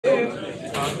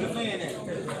Is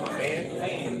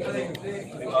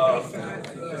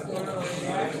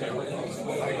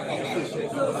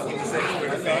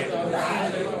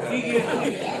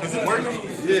it working?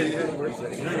 Yeah, it works.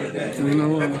 You know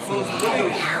what?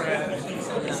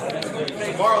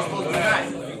 Tomorrow's supposed to be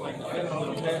nice.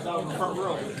 Front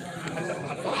row.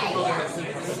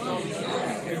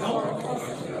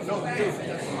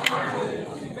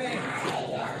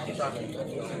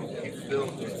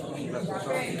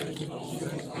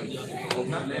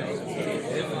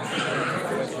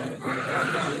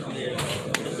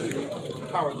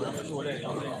 Power grip, that's what that is.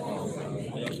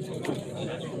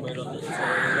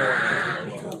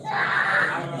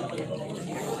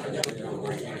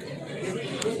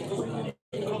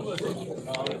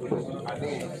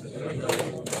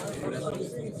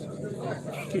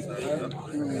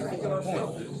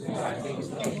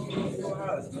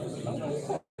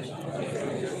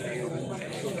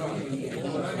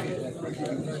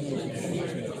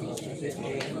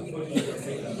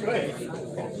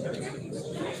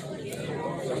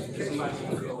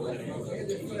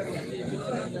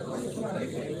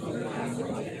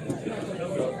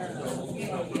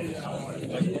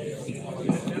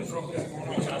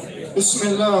 بسم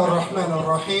الله الرحمن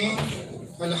الرحيم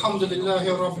الحمد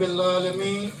لله رب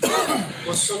العالمين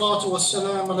والصلاة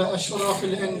والسلام على أشرف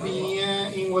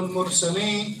الأنبياء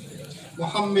والمرسلين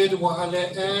محمد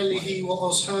وعلى آله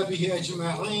وأصحابه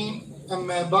أجمعين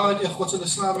أما بعد إخوة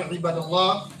الإسلام عباد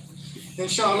الله.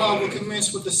 Inshallah, we'll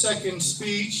commence with the second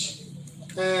speech,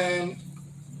 and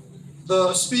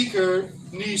the speaker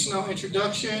needs no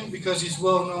introduction because he's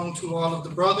well known to all of the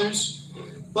brothers.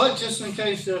 But just in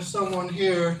case there's someone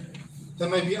here that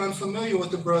may be unfamiliar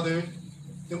with the brother,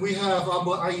 then we have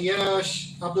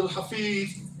Ayaash, Abdul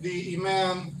Hafeez, the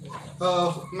Imam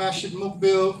of Masjid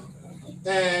Ibn,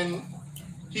 and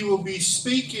he will be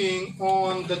speaking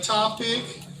on the topic,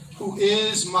 who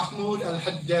is Mahmood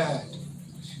al-Haddad.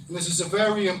 And this is a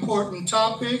very important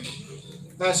topic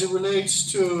as it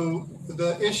relates to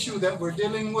the issue that we're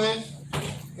dealing with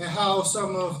and how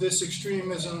some of this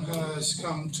extremism has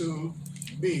come to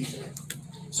be.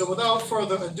 So without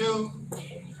further ado,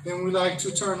 then we'd like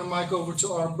to turn the mic over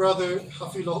to our brother,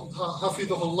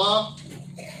 Hafidhullah.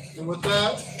 And with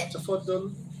that,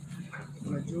 tafaddal.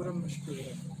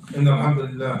 إن الحمد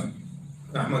لله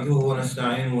نحمده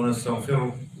ونستعينه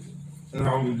ونستغفره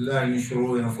ونعوذ بالله من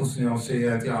شرور أنفسنا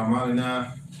وسيئات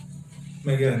أعمالنا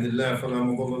من يهد الله فلا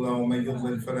مضل له ومن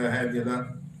يضلل فلا هادي له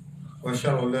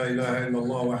وأشهد أن لا إله إلا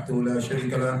الله وحده لا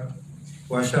شريك له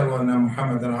وأشهد أن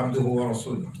محمدا عبده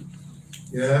ورسوله.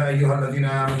 يا أيها الذين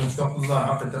آمنوا اتقوا الله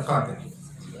حق تقاته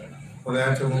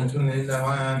ولا تموتن إلا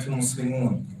وأنتم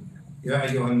مسلمون. يا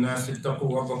أيها الناس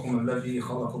اتقوا ربكم الذي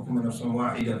خلقكم من نفس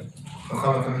واحدة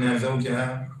وخلق منها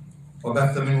زوجها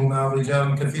وبث منهما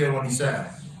رجالا كثيرا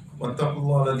ونساء واتقوا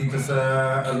الله الذي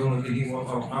تساءلون به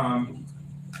والأرحام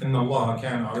إن الله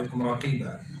كان عليكم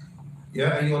رقيبا.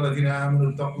 يا أيها الذين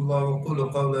آمنوا اتقوا الله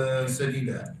وقولوا قولا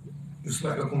سديدا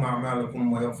يصلح لكم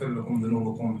أعمالكم ويغفر لكم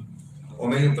ذنوبكم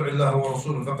ومن يطع الله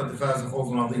ورسوله فقد فاز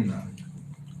فوزا عظيما.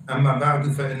 أما بعد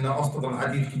فإن أصدق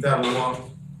الحديث كتاب الله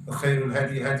وخير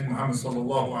الهدي هدي محمد صلى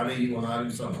الله عليه وآله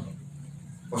وسلم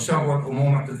وشر الأمور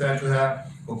محدثاتها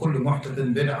وكل محدث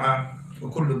بدعة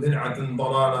وكل بدعة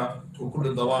ضلالة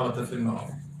وكل ضلالة في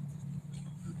النار.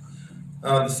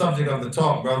 The subject of the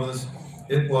talk, brothers,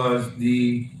 it was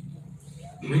the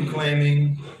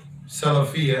reclaiming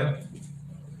Salafiyyah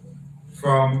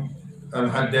from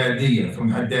Haddadiyyah,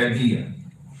 from Haddadiyyah,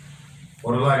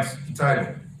 or like the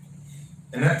title.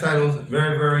 And that title is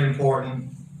very, very important.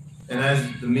 And as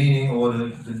the meaning or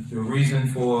the reason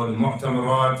for the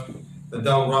mu'tamarat, the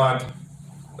dawrat,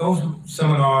 those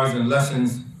seminars and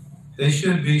lessons, they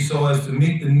should be so as to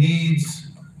meet the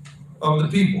needs of the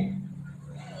people.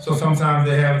 So sometimes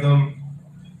they have them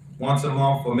once a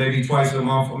month, or maybe twice a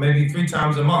month, or maybe 3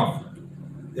 times a month.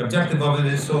 The objective of it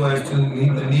is so as to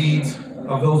meet the needs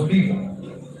of those people.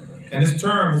 And this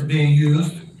term is being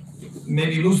used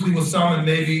maybe loosely with some and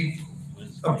maybe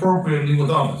appropriately with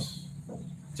others.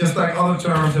 Just like other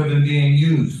terms have been being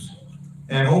used.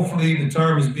 And hopefully the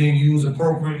term is being used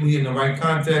appropriately in the right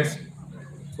context.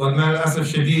 But man, asaf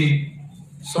shadid,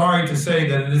 sorry to say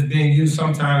that it is being used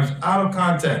sometimes out of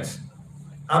context.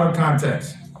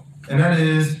 And that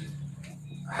is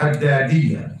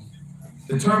Haddadiyyah.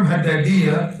 The term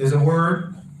Haddadiyyah is a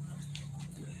word.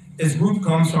 Its root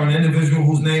comes from an individual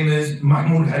whose name is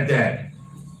Mahmood Haddad.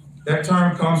 That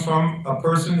term comes from a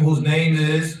person whose name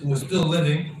is, who is still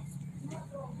living.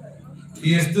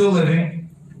 He is still living,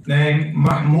 named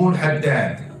Mahmood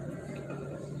Haddad.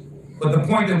 But the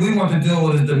point that we want to deal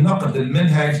with is the naqd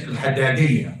al-minhaj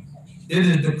al-Haddadiyyah, It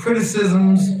is the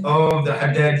criticisms of the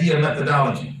Haddadiyyah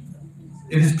methodology.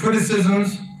 It is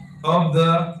criticisms of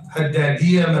the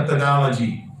Haddadiyyah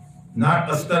methodology,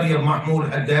 not a study of Mahmoud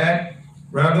Haddad,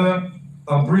 rather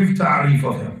a brief ta'rif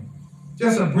of him.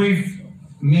 Just a brief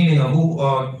meaning of who,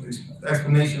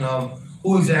 explanation of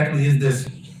who exactly is this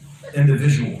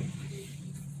individual.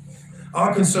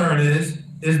 Our concern is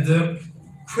the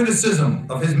criticism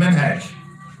of his manhaj.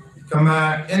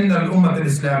 كما إن الأمة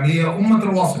الإسلامية أمة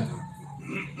الوسط.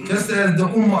 Just as the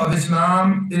ummah of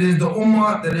Islam, it is the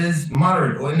ummah that is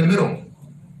moderate or in the middle.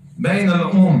 بين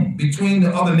الأمم, between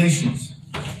the other nations.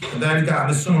 كذلك أهل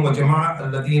السنة والجماعة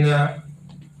الذين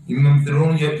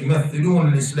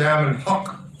يمثلون الإسلام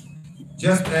الحق.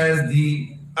 Just as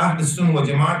the Ahl al-Sunnah wal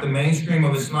Jama'at, the mainstream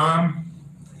of Islam,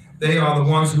 they are the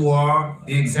ones who are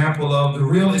the example of the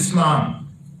real Islam.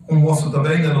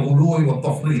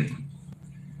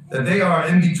 That they are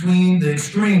in between the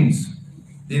extremes,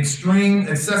 the extreme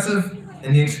excessive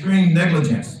and the extreme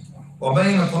negligence.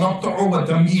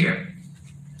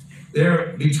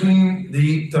 They're between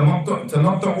the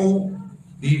tamattu'u,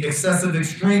 the excessive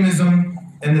extremism,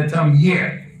 and the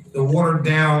tamyi', the watered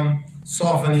down,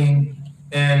 softening,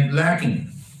 and lacking.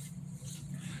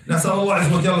 نسأل الله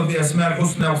عز وجل بأسماء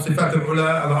الحسنى والصفات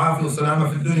العلى العافية والسلامة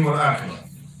في الدنيا والآخرة.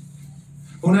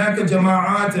 هناك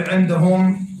جماعات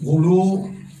عندهم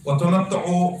غلو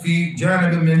وتنطع في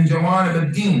جانب من جوانب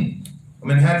الدين،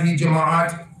 ومن هذه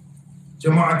الجماعات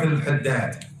جماعة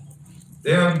الحداد.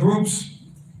 There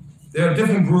are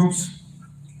different groups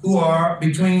who are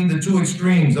between the two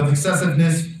extremes of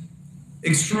excessiveness,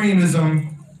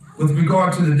 extremism with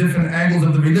regard to the different angles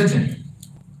of the religion.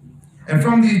 And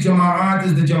from these jama'at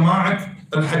is the Jama'at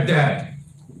al-Haddad.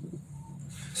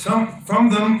 From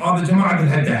them are the Jama'at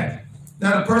al-Haddad.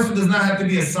 Now the person does not have to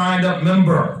be a signed up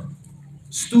member,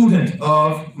 student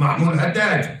of Mahmoud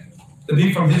Haddad to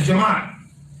be from his Jama'at.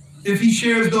 If he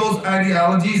shares those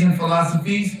ideologies and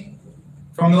philosophies,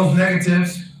 from those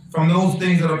negatives, from those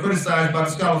things that are criticized by the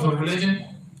scholars of religion,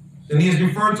 then he is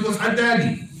referred to as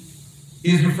Haddadi.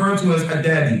 He is referred to as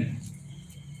Haddadi.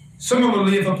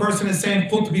 Similarly, if a person is saying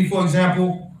Qutbi, for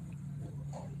example,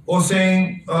 or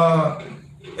saying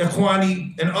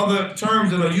Ikhwani and other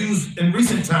terms that are used in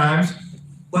recent times,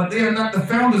 but they are not the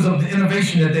founders of the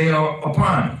innovation that they are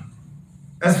upon.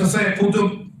 As for Sayyid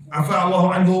Qutb,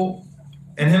 Afa'Allahu anhu,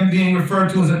 and him being referred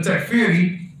to as a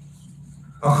takfiri,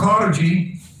 a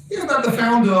khariji, he is not the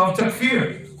founder of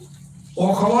takfir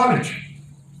or khawarij.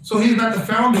 So he's not the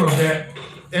founder of that,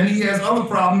 and he has other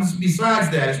problems besides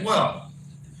that as well,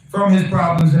 from his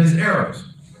problems and his errors.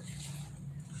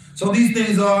 So these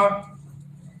things are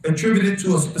attributed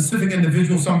to a specific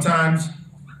individual sometimes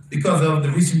because of the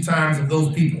recent times of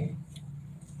those people.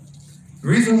 The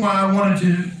reason why I wanted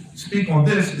to speak on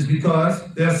this is because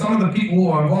there are some of the people who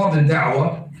are involved in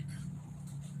dawah.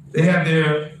 They have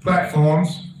their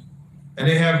platforms and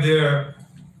they have their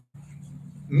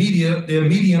media, their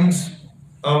mediums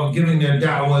of giving their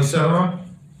dawah, etc.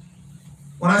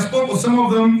 When I spoke with some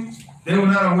of them, they were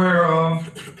not aware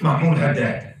of Mahmoud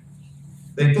Haddad.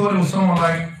 They thought it was someone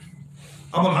like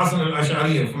Abul Hasan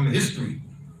al-Ash'ari from the history.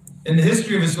 In the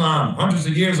history of Islam, hundreds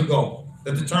of years ago,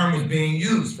 that the term was being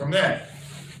used from that.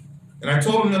 And I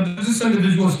told them that this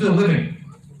individual is still living.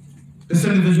 This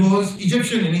individual is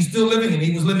Egyptian and he's still living, and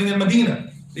he was living in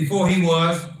Medina before he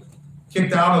was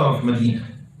kicked out of Medina.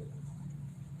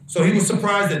 So he was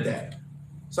surprised at that.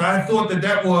 So I thought that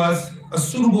that was a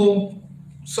suitable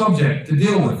subject to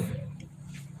deal with.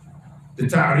 The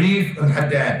Ta'rif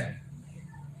al-Haddad.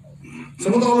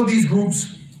 So with all of these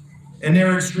groups and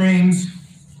their extremes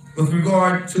with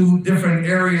regard to different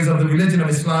areas of the religion of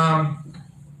Islam,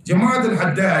 Jama'at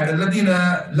al-Haddad الذين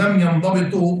لم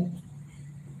ينضبطوا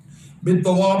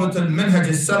بالضوابط المنهج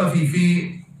السلفي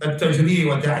في التجريع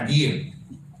والتعديل.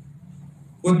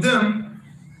 With them,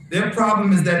 their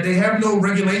problem is that they have no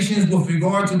regulations with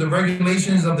regard to the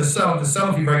regulations of the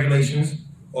Salafi regulations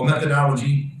or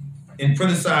methodology in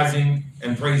criticizing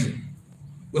and praising.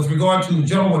 With regard to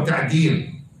jarh wa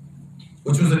ta'dil,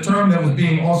 which was a term that was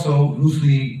being also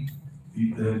loosely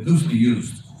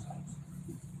used.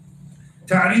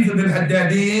 Ta'rif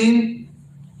bil-Haddadiyin,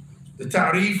 the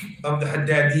ta'rif of the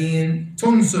Haddadiyin,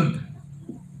 tunsib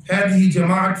هذه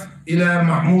جماعة إلى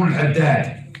محمود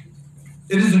Haddad.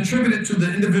 It is attributed to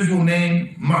the individual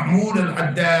name Mahmoud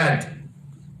al-Haddad,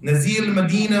 نزيل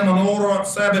المدينة منورة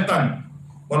سابقا،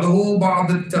 وله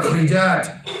بعض التخريجات،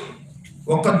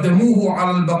 وقدموه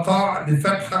على البقاء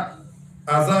بفتح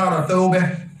أزار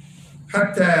ثوبه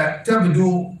حتى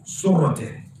تبدو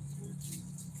سرته.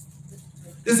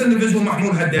 This individual,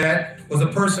 Mahmoud Haddad, was a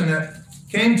person that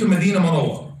came to Medina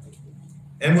Munawwara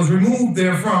and was removed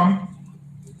therefrom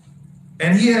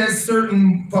And he has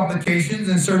certain publications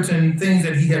and certain things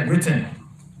that he had written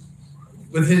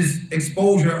with his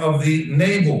exposure of the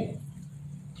navel.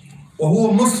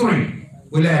 وهو مصري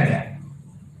ولادة.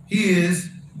 He is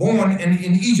born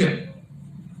in Egypt.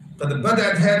 قد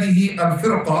بدأت هذه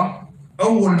الفرقة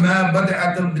أول ما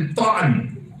بدأت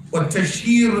بالطعن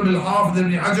والتشهير بالحافظ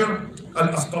ابن حجر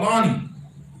الأسقلاني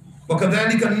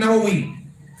وكذلك النووي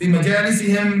في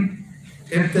مجالسهم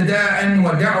ابتداء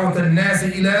ودعوة الناس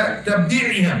إلى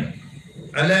تبديعهم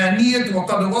علانية،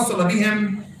 وقد وصل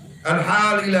بهم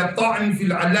الحال إلى الطعن في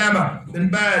العلامة بن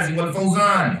باز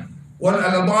والفوزان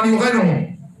والألباني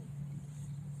وغيرهم.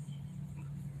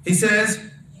 He says,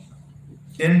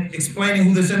 in explaining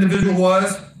who this individual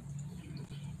was,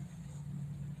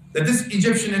 that this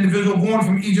Egyptian individual born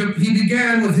from Egypt, he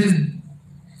began with his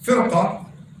firqa,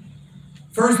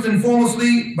 first and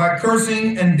foremostly by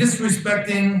cursing and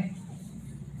disrespecting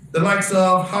the likes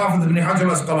of Hafeez ibn Hajar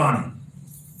al-Asqalani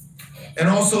and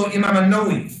also Imam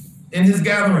al-Nawawi in his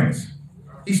gatherings.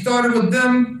 He started with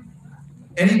them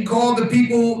and he called the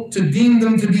people to deem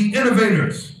them to be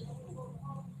innovators.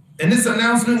 And this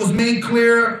announcement was made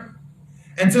clear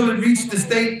until it reached the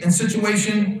state and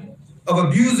situation of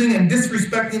abusing and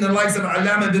disrespecting the likes of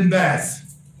Allama bin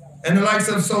Baz and the likes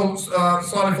of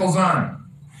Salih Fawzan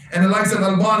and the likes of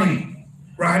Albani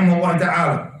rahimahullah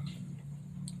ta'ala.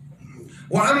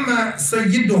 وَأَمَّا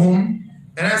سَيِّدُهُمْ,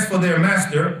 and as for their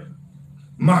master,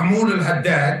 Mahmood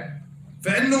al-Haddad,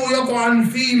 فإنه يطعن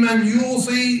في من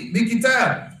يوصي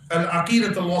بكتاب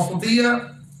العقيدة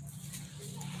الوسطية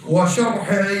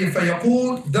وشرحه،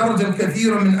 فيقول درج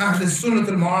الكثير من أهل السنة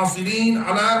المعاصرين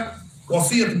على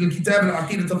وصية بالكتاب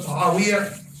العقيدة الطحاوية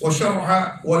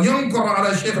وشرحه، وينكر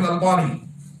على الشيخ الألباني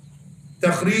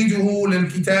تخريجه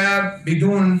للكتاب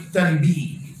بدون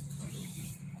تنبيه.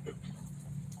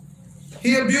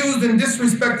 He abused and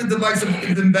disrespected the likes of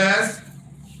Ibn Baz,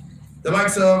 the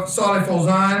likes of Salih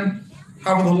Fawzan,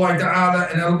 Hafidhullah Ta'ala,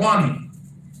 and Albani.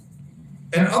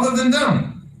 And other than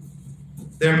them,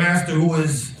 their master, who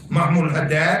is Mahmoud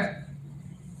al-Haddad,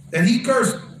 that he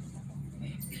cursed.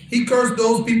 He cursed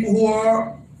those people who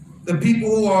are the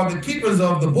keepers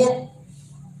of the book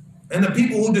and the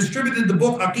people who distributed the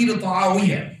book Aqidah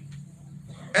Tahawiyah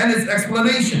and its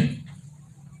explanation,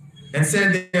 and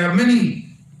said there are many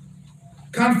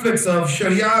conflicts of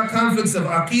Sharia, conflicts of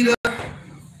Aqidah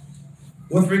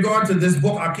with regard to this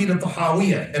book Aqidah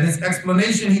Tahawiyah and its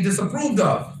explanation he disapproved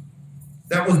of.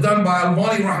 That was done by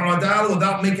Albani rahimahullah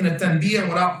without making a tanbih,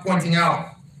 without pointing out.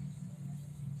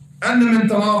 And من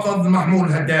تناقض محمود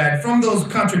الحداد, from those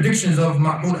contradictions of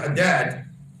Mahmoud Haddad,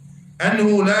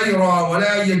 أنه لا يرى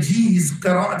ولا يجيز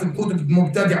قراءة الكتب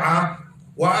المبتدعة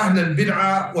وأهل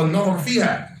البدعة والنظر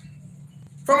فيها.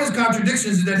 From his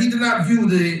contradictions is that he did not view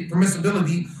the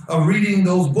permissibility of reading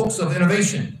those books of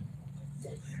innovation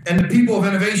and the people of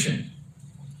innovation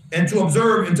and to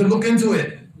observe and to look into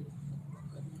it.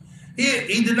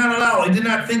 He did not allow, he did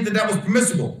not think that that was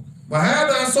permissible.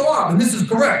 وهذا صواب, and this is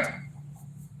correct.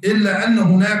 إلا أن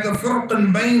هناك فرق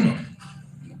بين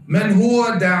من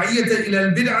هو داعية إلى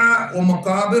البدعة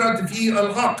ومقابرة في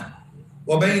الحق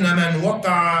وبين من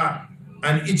وقع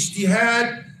عن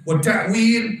اجتهاد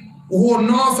والتأويل وهو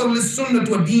الناصر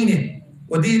للسنة ودينه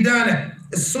وديدانه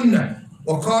السنة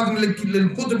وقادم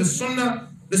للكتب السنة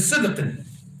بالصدق.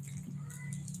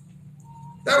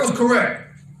 That was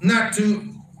correct, not to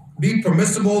be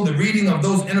permissible, the reading of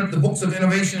those the books of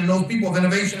innovation and those people of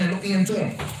innovation and looking into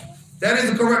them. That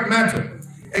is a correct matter,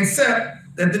 except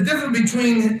that the difference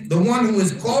between the one who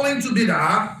is calling to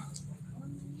bid'ah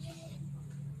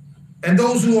and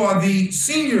those who are the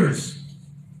seniors,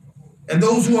 and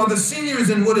those who are the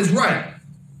seniors in what is right,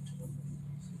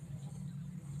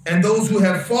 and those who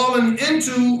have fallen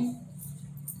into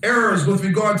errors with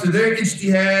regard to their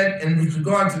ijtihad and with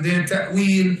regard to their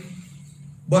ta'wil,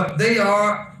 but they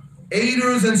are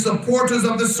aiders and supporters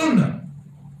of the sunnah,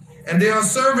 and they are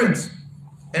servants,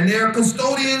 and they are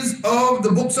custodians of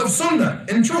the books of sunnah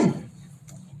in truth.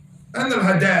 And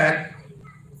al-Haddad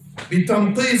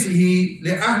بتنقيصه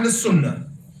لأهل السنة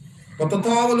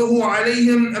وتطاوله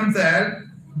عليهم أمثال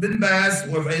بن باز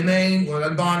والعثيمين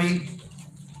والألباني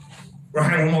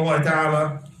رحمهم الله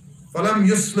تعالى فلم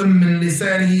يسلم من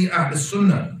لسانه أهل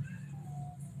السنة.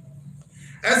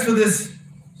 As for this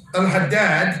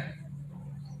al-Haddad,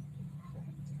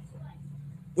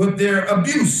 with their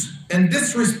abuse and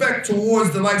disrespect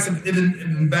towards the likes of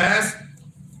Ibn Baz,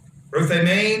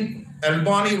 Uthaymin,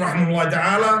 Albani, rahimahullah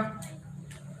ta'ala,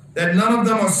 that none of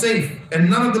them are safe, and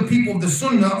none of the people of the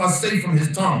Sunnah are safe from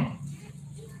his tongue.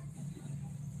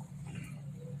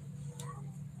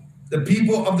 The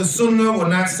people of the Sunnah were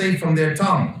not safe from their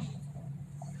tongue.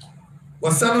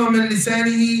 وسلم من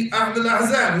لسانه أحد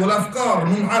الأحزاب والأفكار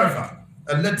المنحرفة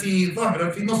التي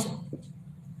ظهرت في مصر.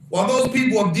 While those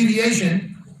people of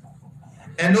deviation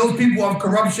and those people of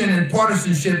corruption and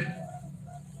partisanship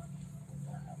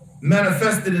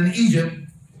manifested in Egypt,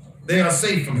 they are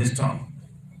safe from his tongue.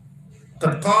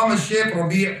 قد قام الشيخ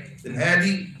ربيع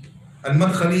الهادي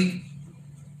المدخلي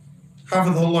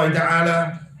حفظه الله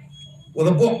تعالى with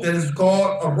a book that is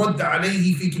called الرد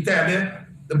عليه في كتابه,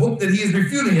 the book that he is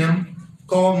refuting him,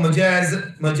 called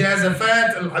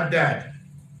مجازفات الحداد.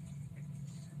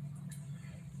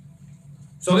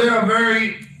 So there are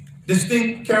very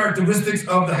distinct characteristics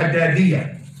of the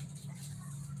Haddadiyyah.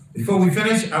 Before we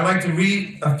finish, I'd like to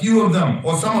read a few of them,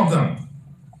 or some of them,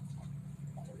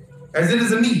 as it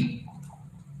is a need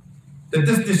that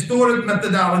this distorted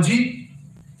methodology,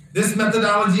 this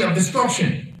methodology of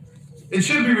destruction, it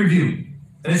should be reviewed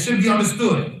and it should be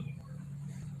understood.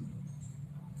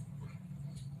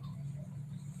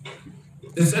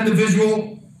 This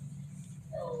individual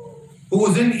who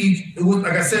was in Egypt, who was,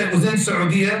 like I said, was in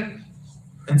Saudi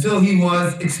until he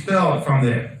was expelled from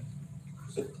there.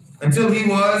 Until he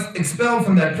was expelled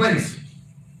from that place.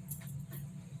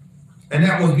 And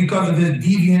that was because of his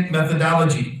deviant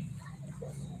methodology.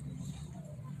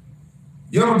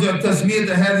 يرجع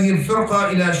تسمية هذه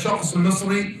الفرقة إلى الشخص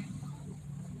المصري.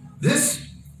 This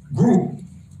group,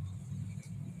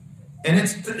 and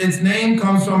its name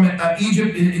comes from an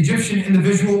Egyptian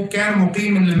individual كان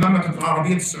مقيما للمملكة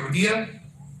العربية السعودية,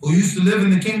 who used to live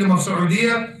in the kingdom of Saudi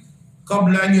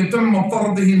قبل أن يتم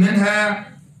طرده منها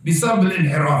بسبب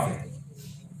الانحراف.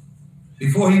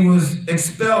 Before he was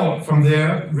expelled from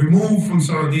there, removed from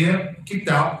Saudi, kicked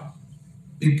out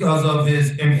because of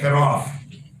his inhiraf,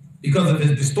 because of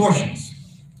his distortions.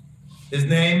 His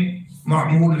name,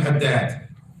 Mahmood Haddad.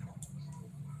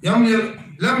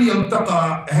 لم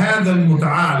يلتقى هذا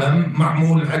المتعالم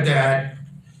محمود الحداد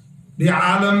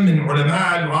بعالم من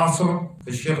علماء العصر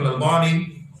الشيخ الألباني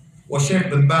والشيخ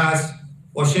بن باز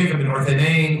والشيخ ابن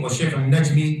عثيمين والشيخ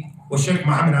النجمي والشيخ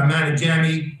محمد عمان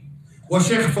الجامي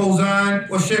والشيخ فوزان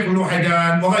والشيخ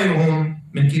الوحيدان وغيرهم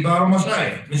من كبار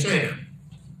مشايخ.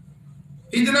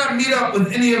 He did not meet up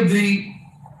with any of the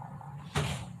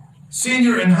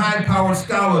senior and high-powered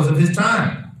scholars of his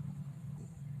time,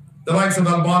 the likes of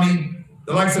Albani,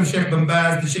 the likes of Sheikh Bin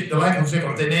Baz, the likes of Sheikh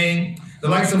Uthaymin, the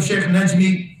likes of Sheikh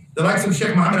Najmi, the likes of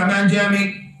Sheikh Muhammad Aman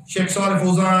Jami, Sheikh Salih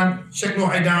Fawzan, Sheikh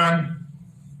Luhaydan,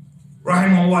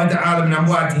 Rahimahullah ta'ala min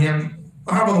amwatihim,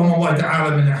 wa hafadhahumullah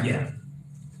ta'ala min ahya.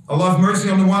 Allah's mercy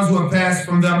on the ones who have passed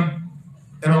from them,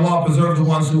 and Allah preserve the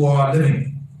ones who are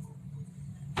living.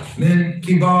 Min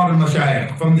kibar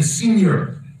al-mashayikh, from the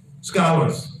senior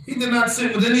scholars. He did not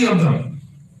sit with any of them.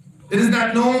 It is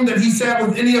not known that he sat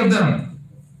with any of them.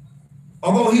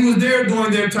 Although he was there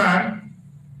during their time,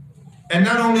 and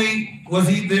not only was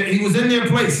he there, he was in their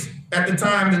place at the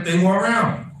time that they were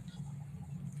around.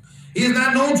 He is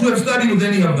not known to have studied with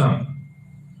any of them.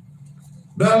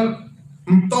 بل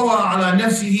انطوى على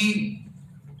نفسه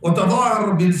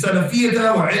وتظاهر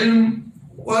بالسلفية وعلم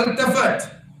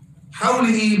والتفت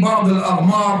حوله بعض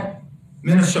الأغمار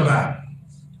من الشباب.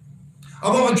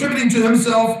 Although attributing to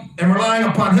himself and relying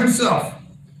upon himself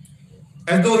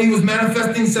as though he was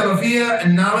manifesting Salafiyyah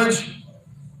and knowledge,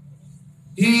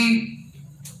 he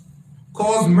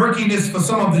caused murkiness for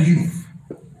some of the youth.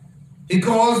 He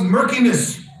caused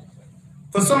murkiness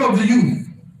for some of the youth.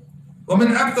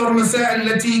 ومن أكثر المسائل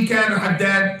التي كان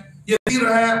حداد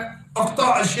يثيرها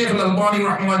أخطاء الشيخ الألباني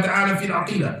رحمه الله تعالى في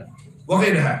العقيدة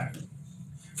وغيرها.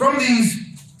 From these,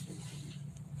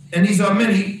 and these are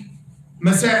many,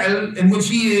 masail in which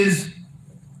he is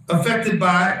affected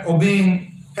by or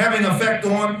having effect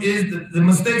on, is the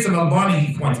mistakes of Albani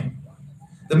he pointed.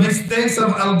 The mistakes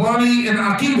of Albani in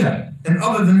Aqidah, and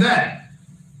other than that.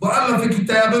 وألف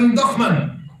كتابا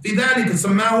ضخما في ذلك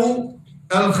سماه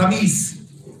الخميس.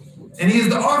 And he is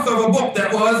the author of a book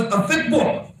that was a thick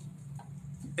book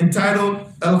entitled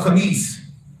الخميس.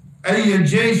 أي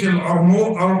الجيش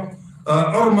الأرمر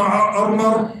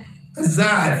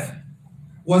الزاحف.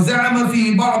 وزعم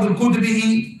في بعض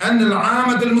كتبه أن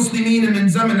العامة المسلمين من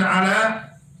زمن على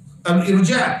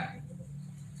الإرجاء.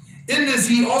 In this,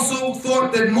 he also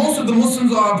thought that most of the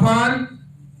Muslims are upon,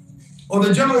 or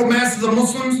the general masses of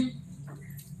Muslims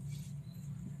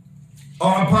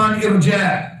are upon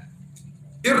irja'.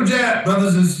 Irja',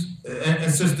 brothers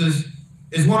and sisters,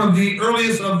 is one of the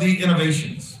earliest of the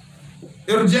innovations.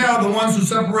 Irja' are the ones who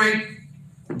separate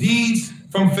deeds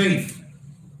from faith,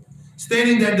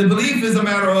 stating that the belief is a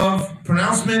matter of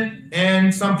pronouncement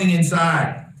and something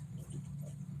inside,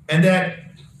 and that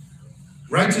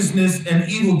righteousness and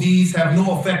evil deeds have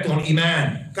no effect on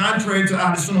Iman. Contrary to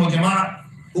Ahl Sunnah wal Jama'ah,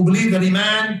 who believe that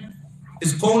Iman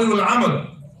is qawli wal amal.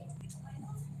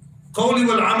 Qawli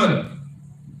wal amal.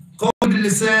 Qawli bil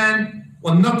lisan,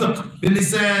 wal natq bil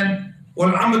lisan,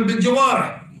 wal amal bil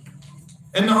jawarih.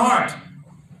 In the heart.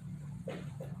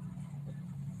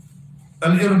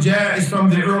 Al-irja' is from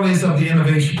the earliest of the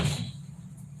innovations.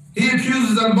 He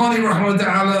accuses Al-Bani rahmah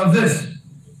ta'ala of this.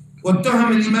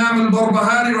 واتهم الإمام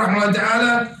البربهاري رحمه الله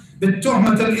تعالى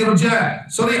بالتهمة الإرجاء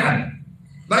صريحا.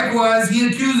 Likewise, he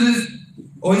accuses,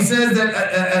 or he says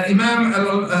that Imam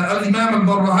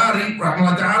al-Barbahari رحمه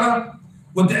الله تعالى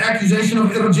with the accusation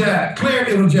of irja', clear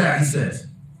irja', he says.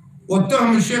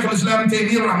 واتهم الشيخ الإسلام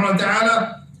تيمية رحمه الله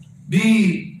تعالى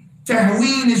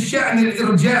بتهوين الشأن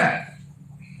الإرجاء,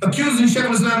 accusing Shaykh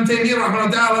al-Islam Taymiyyah رحمه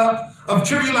الله تعالى of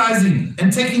trivializing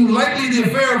and taking lightly the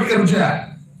affair of irja'.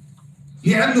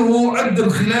 لأنه عد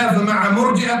الخلاف مع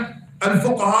مرجئة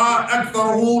الفقهاء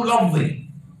أكثره لفظي,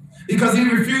 because he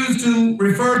refused to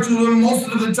refer to them most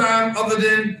of the time other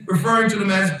than referring to them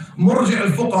as مرجئ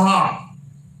الفقهاء,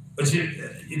 which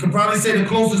you could probably say the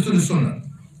closest to the Sunnah.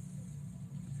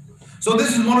 So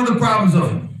this is one of the problems of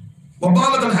him.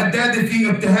 وبالغ الحداد في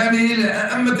اتهامه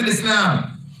لأئمة الإسلام.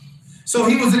 So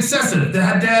he was excessive, the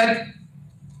Haddad,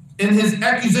 in his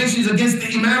accusations against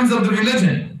the imams of the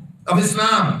religion of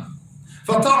Islam.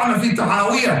 فطعن في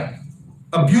طحاوية,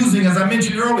 abusing, as I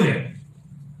mentioned earlier,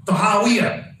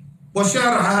 طحاوية,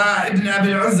 وشارحها ابن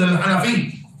أبي العزة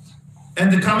الحنفي,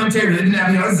 and the commentator ابن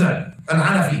أبي العزة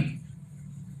الحنفي.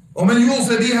 ومن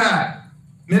يوصى بها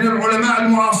من العلماء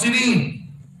المعاصرين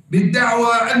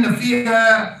بالدعوة أن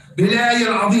فيها بلاية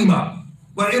العظيمة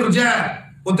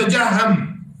وإرجاء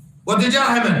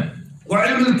وتجاهما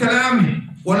وعلم الكلام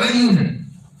ولين.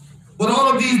 With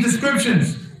all of these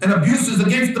descriptions and abuses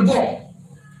against the book,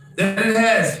 that it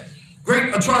has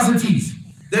great atrocities,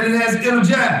 that it has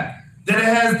irja', that it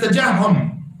has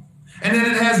tajahum, and that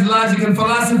it has logic and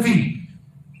philosophy,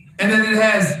 and that it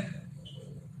has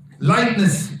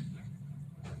lightness.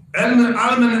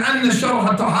 علما أن شرح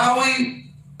الطحاوي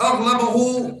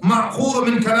أغلبه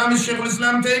مأخوذ من كلام الشيخ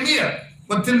الإسلام تيمية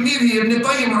وتلميذه ابن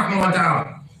قيم رحمه الله تعالى.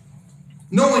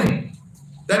 Knowing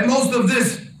that most of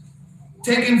this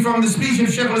taken from the speech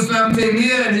of Shaykh al-Islam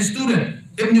Taymiyyah and his student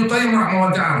Ibn Qayyim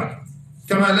rahmahullah ta'ala,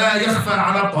 كما لا يخفى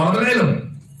على طالب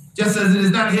العلم, just as it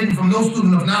is not hidden from no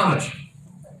student of knowledge.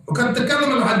 وقد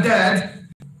تكلم الحداد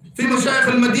في مشايخ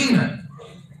المدينة.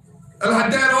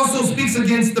 Al-Haddad also speaks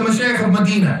against the مشايخ of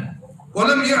Medina.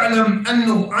 ولم يعلم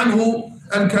عنه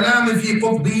الكلام في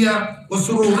قطبية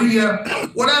وسرورية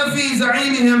ولا في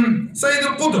زعيمهم سيد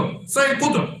قطب.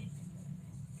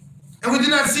 And we did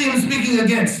not see him speaking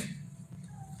against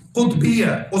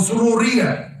قطبية or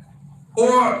سرورية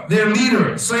or their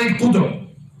leader سيد قطب.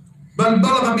 بل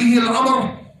بلغ به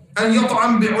الأمر أن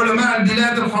يطعن بعلماء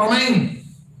البلاد الحرمين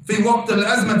في وقت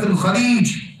الأزمة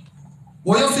الخليج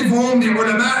ويصفهم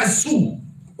بعلماء السوء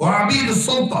وعبيد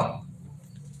السلطة,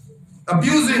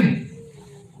 abusing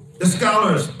the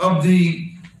scholars of the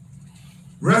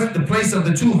place of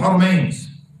the two harmains,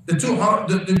 the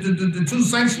two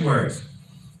sanctuaries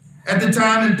at the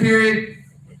time and period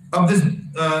of this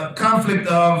conflict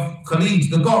of Khalij,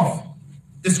 the Gulf,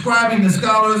 describing the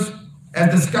scholars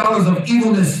as the scholars of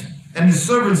evilness and the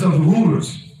servants of the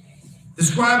rulers,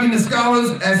 describing the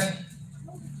scholars as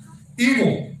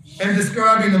evil and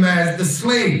describing them as the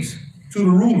slaves to the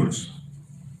rulers.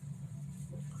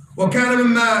 وكان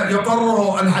مما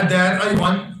يقرره الحداد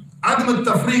أيضا عدم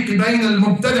التفريق بين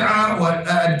المبتدع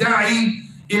والداعي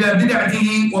إلى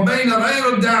بدعته وبين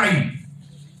غير الداعي.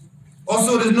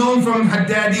 Also, it is known from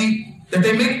Haddadi that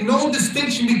they make no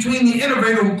distinction between the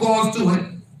innovator who calls to it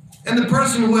and the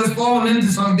person who has fallen into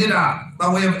some bid'ah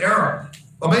by way of error.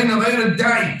 وبين غير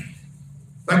الداعي,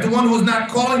 like the one who is not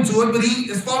calling to it, but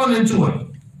he is fallen into it.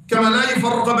 كما لا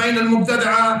يفرق بين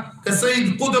المبتدع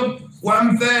كسيد قطب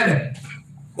وأمثاله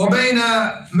وبين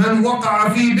من وقع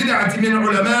في بدعة من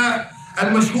علماء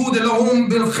المشهود لهم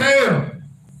بالخير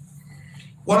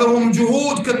ولهم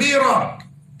جهود كبيرة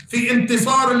في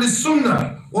انتصار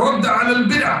للسنة ورد على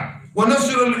البدع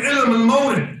ونشر العلم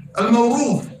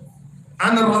الموروث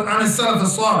عن السلف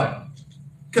الصالح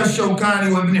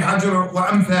كالشوكاني وابن حجر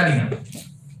وأمثالهم.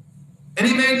 And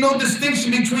he made no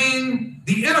distinction between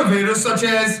the innovators such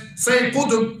as Sayyid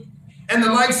Qutb and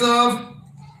the likes of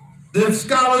the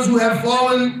scholars who have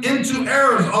fallen into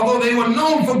errors, although they were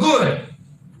known for good.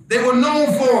 They were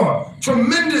known for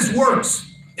tremendous works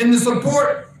in the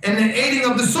support and the aiding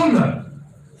of the Sunnah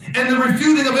and the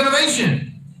refuting of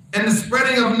innovation and the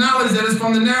spreading of knowledge that is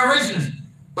from the narrations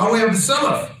by way of the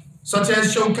Salaf, such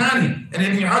as Shawkani and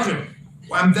Ibn Hajar,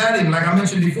 like I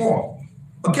mentioned before.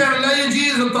 وكان لا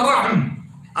يجيز الترحم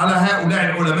على هؤلاء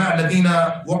العلماء الذين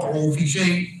وقعوا في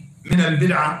شيء من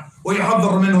البدعة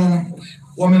ويحذر منهم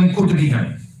ومن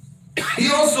كتبهم. He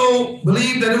also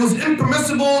believed that it was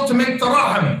impermissible to make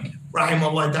tarahum,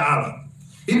 rahimahullah ta'ala.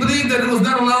 He believed that it was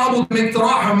not allowable to make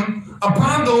tarahum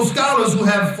upon those scholars who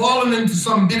have fallen into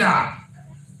some bid'ah.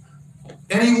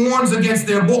 And he warns against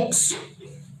their books.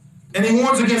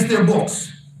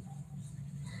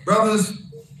 Brothers,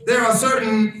 there are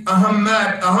certain aham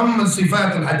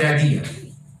sifat al-Haddadiyyah.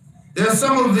 There are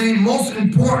some of the most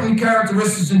important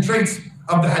characteristics and traits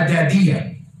of the Haddadiyyah.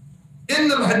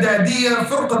 إن الحدادية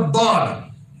فرقة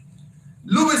ضالة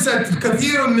لبست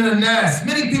كثير من الناس.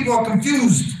 Many people are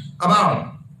confused about them.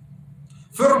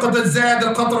 فرقة زاد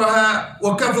قطرها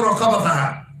وكثر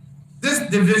خبثها. This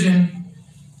division,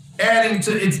 adding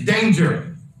to its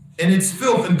danger and its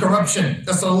filth and corruption.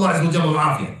 نسأل الله عز وجل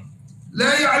العافية.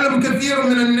 لا يعلم كثير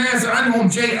من الناس عنهم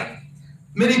شيئا.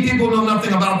 Many people know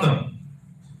nothing about them.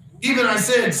 Even I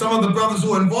said some of the brothers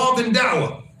who are involved in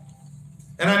dawah,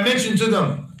 and I mentioned to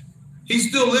them, he's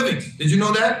still living. Did you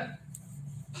know that?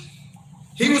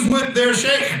 He was with their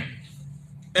sheikh,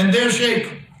 and their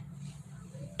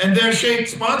sheikh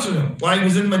sponsored him while he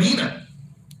was in Medina.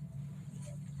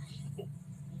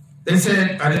 They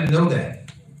said, I didn't know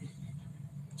that.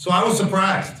 So I was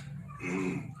surprised.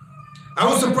 I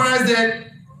was surprised that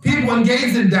people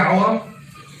engaged in da'wah,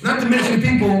 not to mention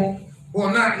people who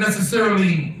are not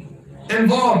necessarily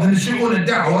involved in the shu'un of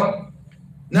da'wah,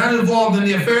 not involved in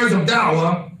the affairs of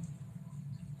da'wah,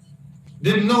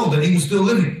 didn't know that he was still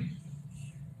living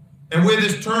and where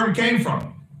this term came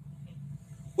from,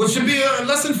 which should be a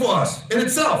lesson for us in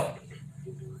itself.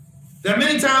 That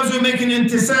many times we're making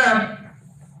intisab,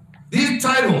 these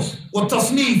titles, or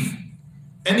tasnif,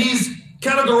 and these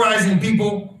categorizing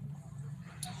people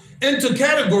into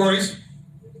categories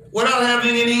without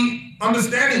having any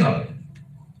understanding of it.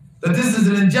 That this is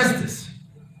an injustice.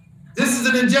 This is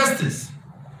an injustice.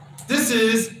 This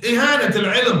is ihanat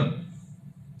al-ilm.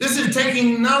 This is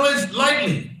taking knowledge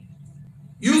lightly,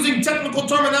 using technical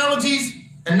terminologies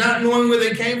and not knowing where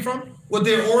they came from, what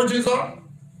their origins are.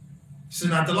 This is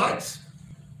not the likes.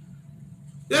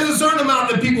 There's a certain amount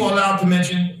that people are allowed to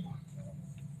mention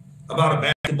about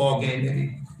a basketball game,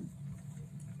 maybe,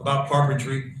 about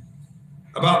carpentry,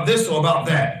 about this or about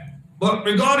that. But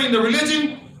regarding the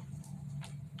religion,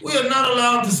 we are not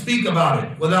allowed to speak about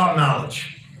it without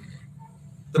knowledge.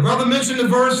 The brother mentioned the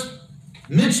verse,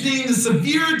 mentioning the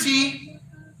severity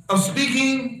of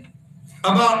speaking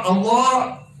about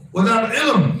Allah without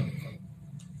ilm.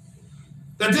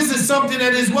 That this is something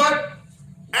that is what?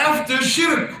 After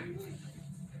shirk,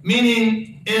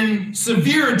 meaning in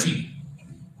severity.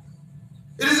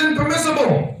 It is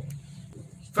impermissible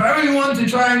for everyone to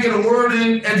try and get a word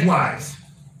in edgewise,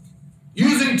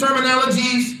 using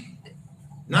terminologies,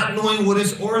 not knowing what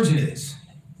its origin is,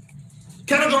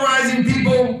 categorizing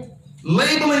people,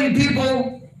 labeling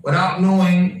people without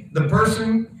knowing the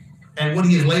person and what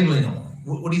he is labeling on,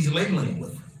 what he's labeling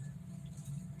with.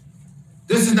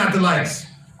 This is not the likes.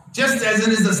 Just as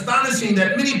it is astonishing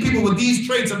that many people with these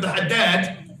traits of the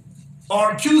Haddad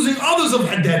are accusing others of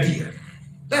Haddadiyyah.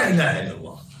 La ilaha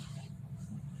illallah.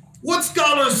 What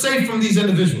scholar is safe from these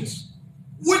individuals?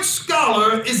 Which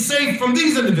scholar is safe from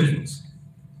these individuals?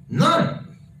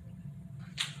 None.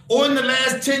 Or in the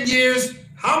last 10 years,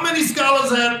 how many scholars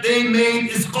have they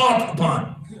made isqat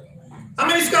upon? How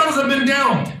many scholars have been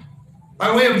downed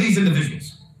by way of these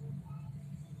individuals?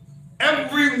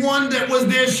 Everyone that was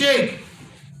their sheikh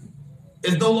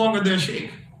is no longer their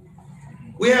sheikh.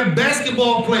 We have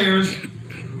basketball players,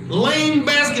 lame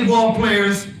basketball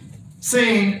players,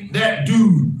 saying that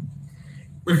dude,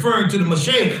 referring to the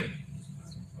mashaykh,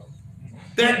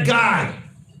 that guy,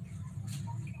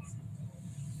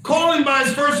 calling by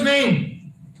his first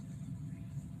name,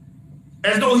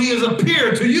 as though he is a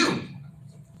peer to you.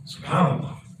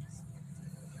 SubhanAllah.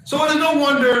 So it is no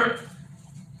wonder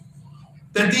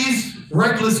that these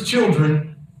reckless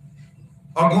children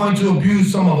are going to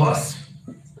abuse some of us.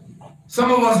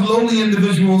 Some of us lowly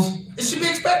individuals. It should be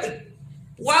expected.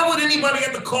 Why would anybody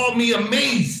have to call me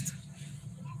amazed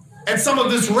at some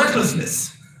of this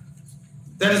recklessness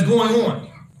that is going on?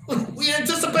 We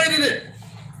anticipated it.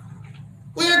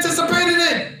 We anticipated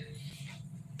it.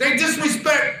 They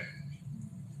disrespect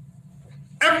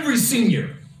every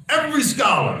senior, every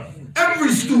scholar, every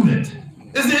student.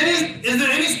 Is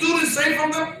there any student safe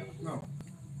from them? No.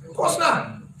 Of course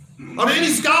not. Are there any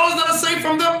scholars that are safe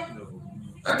from them?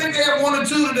 I think they have one or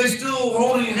two that they're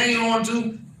still hanging on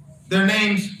to their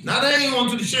names, not hanging on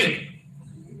to the sheikh,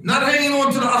 not hanging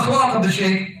on to the akhlaq of the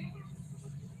sheikh,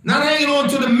 not hanging on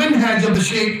to the minhaj of the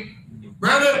sheikh,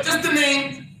 rather just the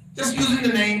name, just using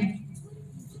the name.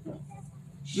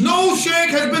 No sheikh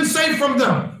has been safe from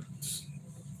them.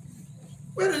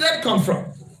 Where did that come from?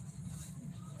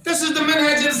 This is the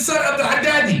manhaj of the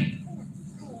Haddadi.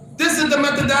 This is the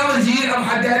methodology of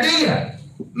Haddadiyyah,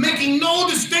 making no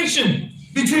distinction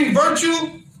between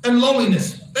virtue and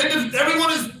lowliness.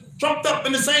 Everyone is trumped up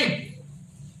in the same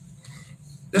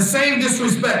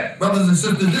disrespect, brothers and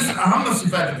sisters. This is Aham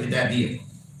Sifat of Haddadiyyah.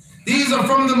 These are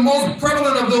from the most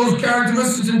prevalent of those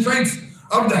characteristics and traits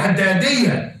of the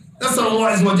Haddadiyyah. نسأل الله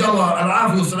عز وجل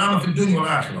العافية والسلامة في الدنيا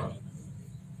والآخرة.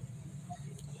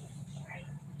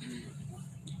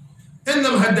 In the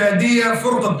Haddadiyyah,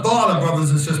 فرقة ضالة,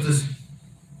 brothers and sisters.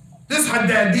 This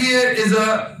Haddadiyyah is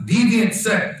a deviant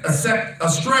sect, a sect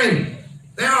astray.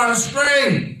 They are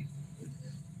astray.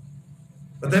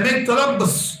 But they make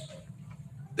talabbus.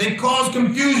 They cause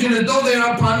confusion as though they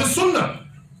are upon the Sunnah.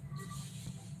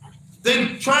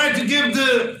 They try to give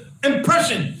the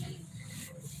impression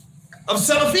of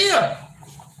Salafiyyah.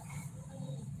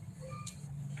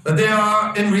 But they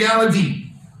are in reality,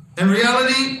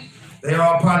 they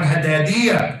are upon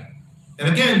Haddadiyyah. And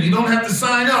again, you don't have to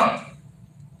sign up.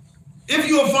 If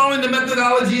you are following the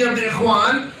methodology of the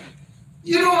Ikhwan,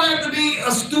 you don't have to be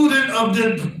a student of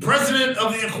the president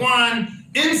of the Ikhwan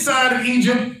inside of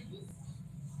Egypt.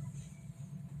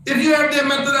 If you have their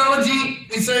methodology,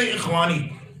 they say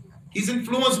Ikhwani. He's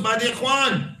influenced by the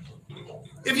Ikhwan.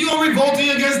 If you are revolting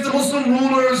against the Muslim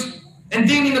rulers and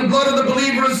deeming the blood of the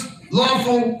believers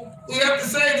lawful, we have to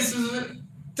say this is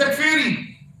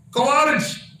takfiri,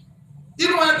 Khawarij. You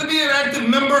don't have to be an active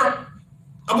member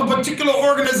of a particular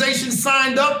organization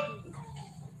signed up.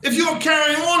 If you're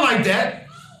carrying on like that,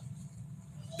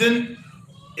 then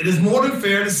it is more than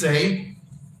fair to say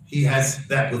he has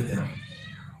that with him.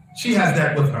 She has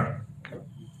that with her.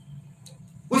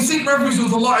 We seek refuge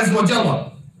with Allah Azza wa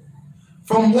Jalla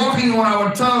from walking on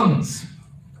our tongues.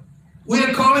 We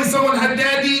are calling someone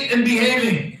Haddadi and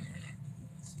behaving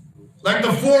like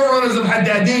the forerunners of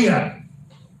Haddadiyyah.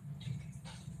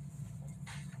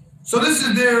 So this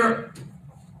is the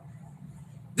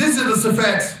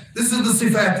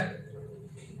sifat.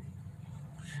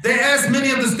 They asked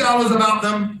many of the scholars about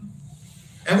them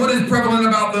and what is prevalent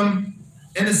about them,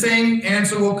 and the same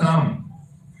answer will come.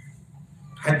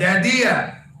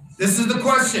 Haddadiyyah. This is the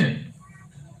question.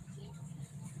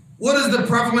 What is the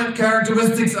prevalent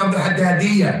characteristics of the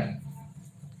Haddadiyyah?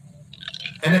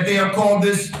 And that they are called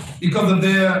this because of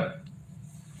their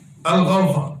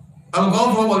al-ghalfa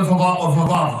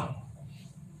wal-fadha,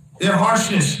 their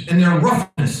harshness and their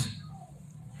roughness.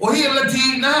 وهي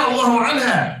التي نهى الله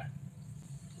عنها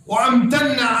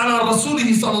وأمتنا على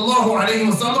رسوله صلى الله عليه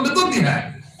وسلم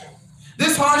بضدها.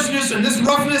 This harshness and this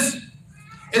roughness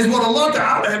is what Allah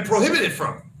Ta'ala had prohibited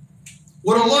from,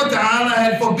 what Allah Ta'ala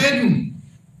had forbidden.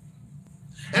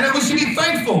 And that we should be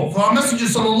thankful for our Messenger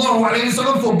sallallahu alayhi wa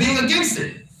sallam for being against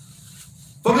it.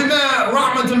 فَبِمَا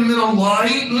رَحْمَةٍ مِّنَ اللَّهِ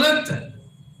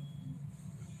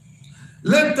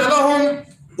لَنْتَ لَهُمْ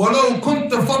وَلَوْ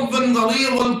كُنْتَ فَضًّا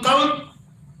غَلِيظَ الْقَلْبِ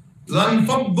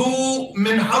لَانْفَضُّوا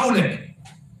مِنْ حَوْلِكَ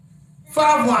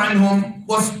فَاعْفُ عَنْهُمْ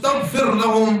وَاسْتَغْفِرْ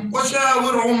لَهُمْ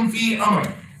وَشَاوِرْهُمْ فِي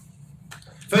أَمْرِكَ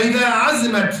فَإِذَا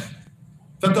عَزِمَتْ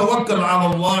فَتَوَكَّلْ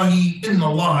عَلَى اللَّهِ إِنَّ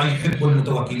اللَّهَ يُحِبُّ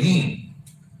الْمُتَوَكِّلِينَ.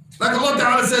 Like Allah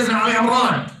Ta'ala says in Ali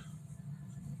Imran,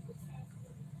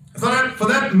 for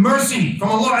that mercy from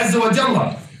Allah Azza wa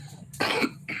Jalla,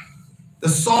 the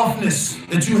softness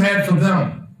that you had for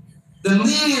them, the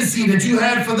leniency that you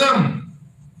had for them.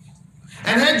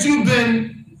 And had you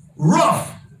been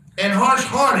rough and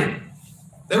harsh-hearted,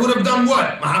 they would have done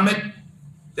what, Muhammad?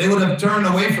 They would have turned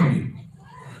away from you.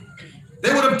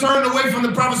 They would have turned away from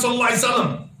the Prophet Sallallahu Alaihi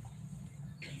Wasallam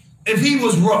if he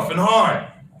was rough and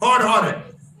hard-hearted.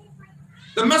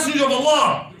 The Messenger of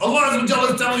Allah, Allah Azza wa Jalla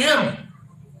is telling him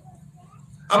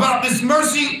about this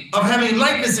mercy of having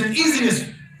lightness and easiness,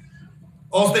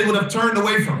 or else they would have turned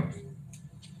away from it.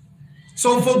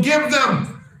 So forgive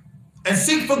them and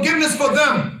seek forgiveness for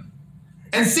them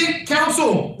and seek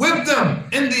counsel with them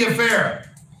in the affair.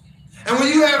 And when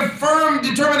you have firm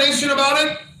determination about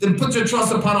it, then put your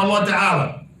trust upon Allah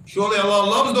Ta'ala. Surely Allah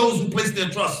loves those who place their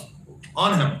trust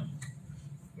on Him.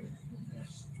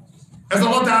 As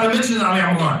Allah Ta'ala mentions in Ali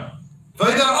Imran,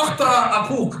 فَإِذَا أَخْطَأَ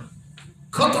أَخُوكَ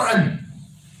خَطَأً.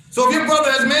 So if your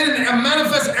brother has made a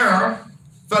manifest error,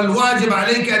 فَالْوَاجِبْ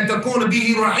عَلَيْكَ أَن تَكُونَ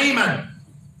بِهِ رَحِيمًا.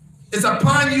 It's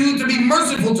upon you to be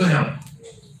merciful to him.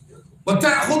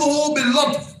 وَتَأْخُذُهُ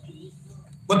بِاللَّطْفِ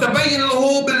وَتَبَيِّنْ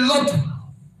لَهُ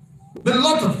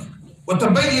بِاللَّطْفِ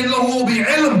وَتَبَيِّنْ لَهُ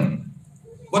بِعِلْمٍ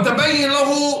وَتَبَيِّنْ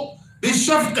لَهُ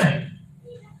بِالشَّفْقِ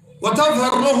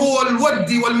وَتَظْهَرْ لَهُ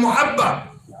الْوَدِّ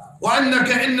وَالْمُحَبَّةِ وَأَنَّكَ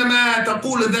إِنَّمَا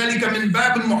تَقُولُ ذَلِكَ مِنْ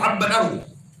بَابِ الْمُحَبَّةِ لَهُ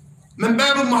من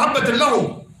باب محبة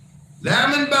له، لا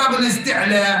من باب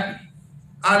الاستعلاء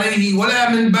عليه، ولا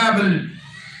من باب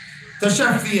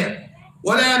التشفي،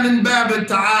 ولا من باب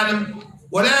التعالم،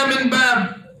 ولا من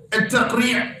باب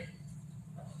التقريع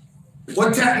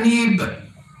والتأنيب،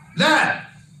 لا،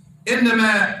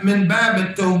 إنما من باب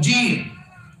التوجيه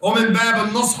ومن باب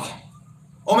النصح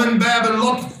ومن باب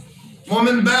اللطف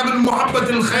ومن باب المحبة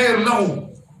الخير له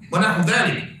ونحو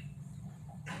ذلك.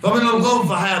 فمن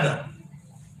الغلظة هذا.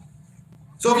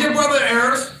 So if your brother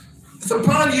errs, it's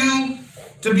upon you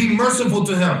to be merciful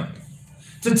to him,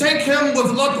 to take him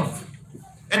with lutf,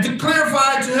 and to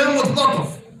clarify to him with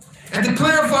lutf, and to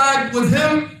clarify with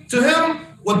him to him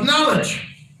with knowledge,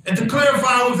 and to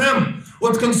clarify with him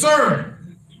with concern,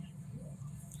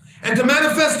 and to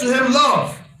manifest to him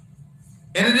love.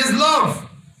 And it is love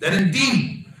that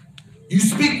indeed you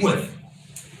speak with,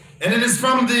 and it is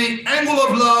from the angle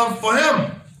of love for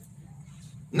him,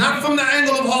 not from the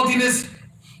angle of haughtiness,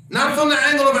 not from the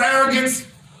angle of arrogance,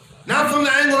 not from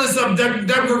the angle of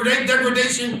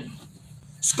degradation,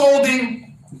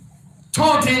 scolding,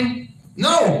 taunting.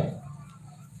 No,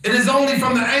 it is only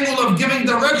from the angle of giving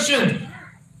direction,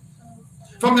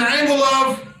 from the angle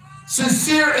of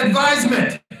sincere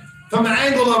advisement, from the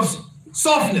angle of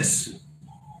softness,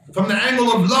 from the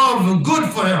angle of love and good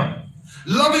for him,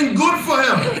 loving good for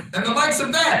him, and the likes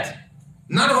of that,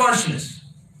 not harshness.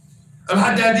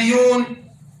 Al-Haddadiyyun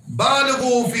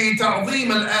بالغوا في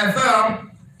تعظيم الآثار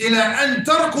إلى أن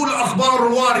تركوا الأخبار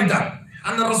الواردة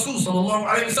عن الرسول صلى الله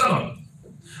عليه وسلم.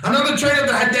 Another trait of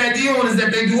the Haddadiyyun is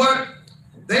that they do what?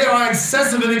 They are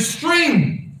excessive and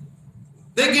extreme.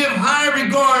 They give high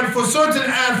regard for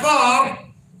certain athar,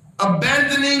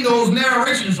 abandoning those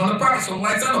narrations from the Prophet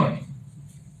sallallahu alaihi wasallam.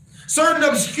 Certain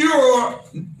obscure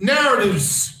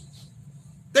narratives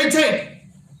they take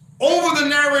over the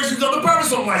narrations of the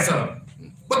Prophet sallallahu alaihi wasallam.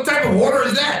 What type of order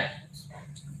is that?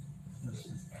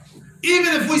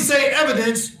 Even if we say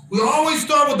evidence, we always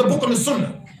start with the book and the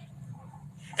sunnah.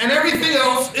 And everything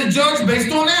else is judged based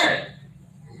on that.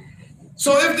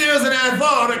 So if there's an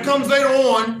athar that comes later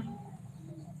on,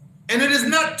 and it is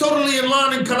not totally in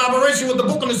line in collaboration with the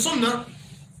book and the sunnah,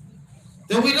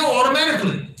 then we know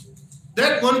automatically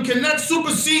that one cannot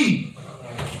supersede.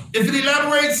 If it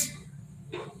elaborates,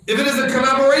 if it is a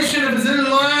collaboration, if it's in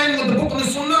line with the book and the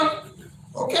sunnah,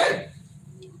 okay.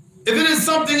 If it is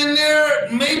something in there,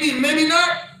 maybe not,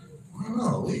 I don't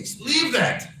know, we leave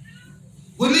that.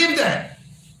 We leave that.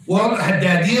 Well,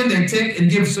 Haddadiyyah, they take and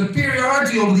give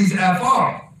superiority over these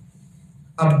athar,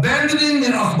 abandoning the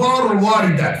akhbar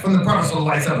al-waridat from the Prophet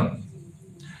sallallahu alaihi wasallam.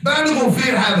 بالغوا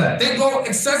في هذا. They go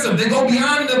excessive, they go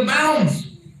beyond the bounds.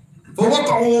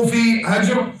 فوقعوا في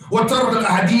هجر وترك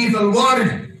الأحاديث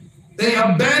الوارد. They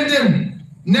abandon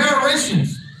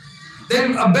narrations. They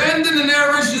abandon the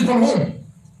narrations from whom?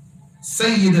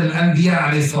 Sayyid al-Anbiya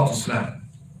alayhi salatu wasalam,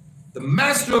 the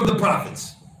master of the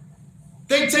prophets.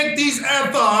 They take these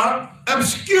athar,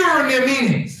 obscure in their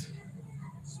meanings,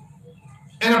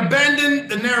 and abandon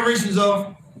the narrations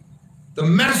of the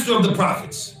master of the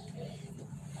prophets.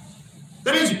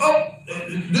 That means,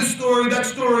 this story, that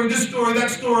story, this story, that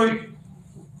story.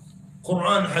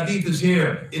 Quran, hadith is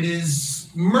here. It is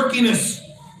murkiness,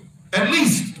 at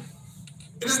least.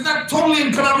 It is not totally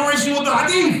in collaboration with the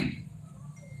hadith.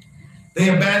 They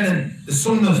abandon the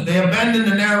sunnahs, they abandon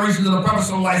the narrations of the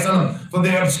Prophet ﷺ for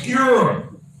the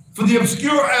obscure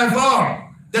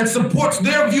athar that supports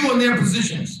their view and their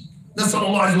positions.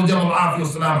 Nas'alullah azza wa jalla al-afiyya wa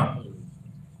salama.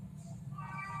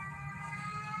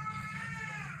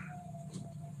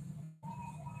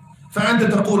 فأنت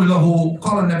تقول له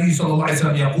قال النبي صلى الله عليه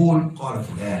وسلم يقول قال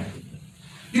فلان.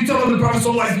 You tell them the Prophet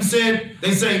صلى الله عليه وسلم said,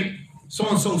 they say so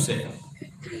and so said.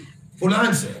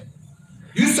 Fulan said.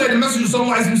 You say the Messenger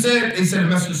sallallahu alaihi wasallam said, they said the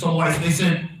Messenger sallallahu alaihi wasallam, they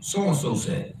said so and so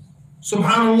said.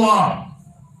 Subhanallah.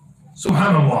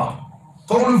 Subhanallah.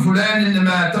 قول فلان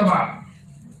إنما تبع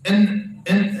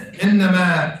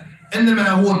إنما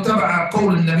هو تبع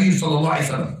قول النبي صلى الله عليه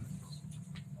وسلم.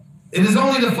 It is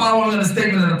only the following of the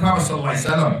statement of the Prophet صلى الله عليه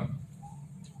وسلم.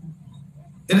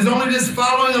 It is only this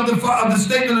following of the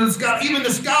statement of the scholars, even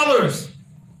the scholars,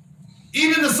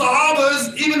 even the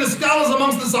Sahabas, even the scholars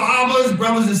amongst the Sahabas,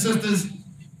 brothers and sisters.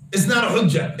 It's not a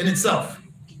hujjah in itself.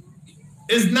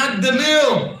 It's not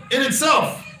dalil in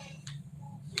itself.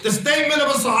 The statement of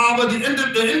a Sahaba, the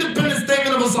independent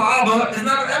statement of a Sahaba is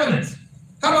not evidence.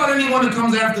 How about anyone who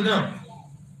comes after them?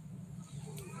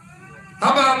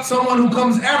 How about someone who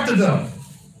comes after them?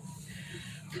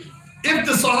 If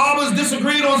the Sahabas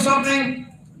disagreed on something,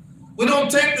 we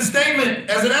don't take the statement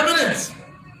as an evidence.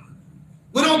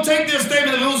 We don't take their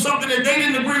statement if it was something that they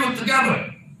didn't agree with together.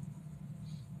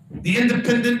 The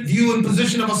independent view and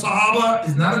position of a Sahaba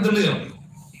is not a dalil.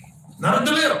 Not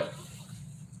a dalil.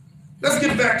 Let's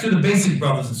get back to the basic,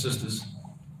 brothers and sisters.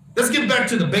 Let's get back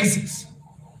to the basics.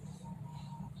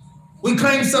 We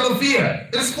claim Salafiyyah.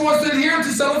 It's forced to adhere to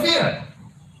Salafiyyah.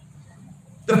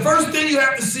 The first thing you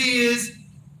have to see is,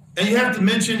 and you have to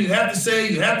mention, you have to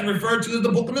say, you have to refer to the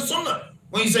book and the sunnah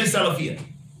when you say Salafiyyah.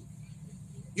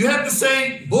 You have to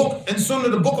say book and sunnah,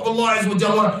 the book of Allah Azza wa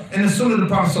Jalla, and the sunnah of the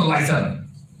Prophet Sallallahu Alaihi Wasallam.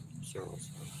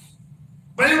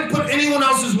 But they don't put anyone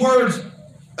else's words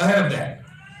ahead of that.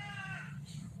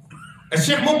 As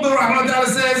Sheikh Mukbil Rahmatullah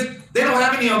says, they don't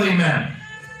have any other imam.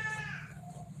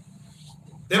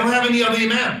 They don't have any other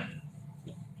imam.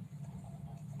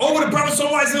 Over the Prophet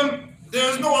Sallallahu Alaihi Wasallam, there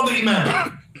is no other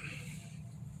imam.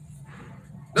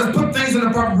 Let's put things in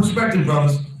a proper perspective,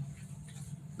 brothers.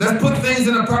 Let's put things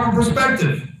in a proper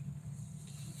perspective.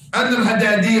 And the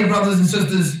Haddadiyyah, brothers and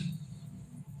sisters,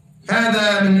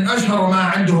 هذا من أشهر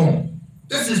ما عندهم.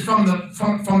 This is from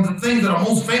the things that are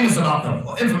most famous about them,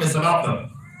 or infamous about them.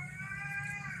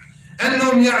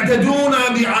 أنهم يعتدون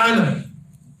بعالم.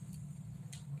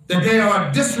 That they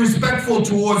are disrespectful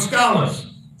towards scholars.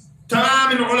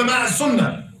 تمام علماء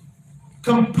السنة.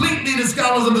 Completely the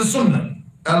scholars of the Sunnah.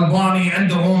 Albani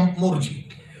عندهم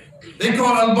مرجي. They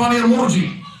call Albani a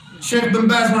murji. Sheikh bin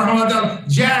Baz rahimahullah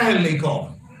jahil they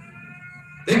call.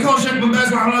 They call Sheikh bin Baz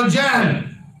rahimahullah jahil.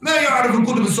 ما يعرف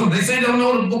الكتب السنة. They say they don't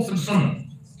know the books of Sunnah.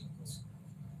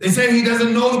 They say he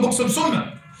doesn't know the books of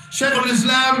Sunnah. Shaykh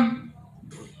al-Islam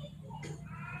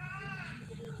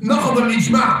نقض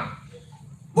الإجماع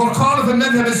وخالف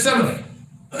المذهب السلف.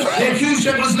 They accuse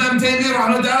Shaykh al-Islam Taymiyyah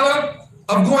rahimahullah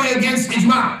of going against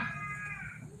ijma',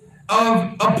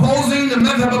 of opposing the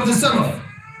madhab of the salaf.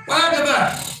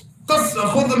 وهكذا قصة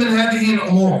خذ من هذه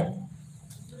الأمور.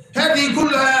 هذه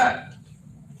كلها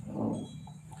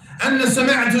أن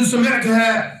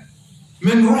سمعتها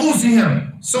من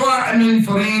رؤوسهم سواء من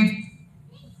فريد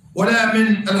ولا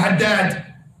من الحداد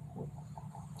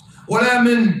ولا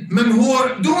من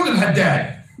هو دون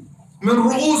الحداد، من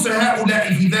رؤوس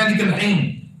هؤلاء في ذلك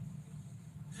الحين.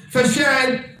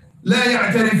 فالشاهد لا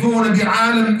يعترفون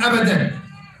بعالم أبدا.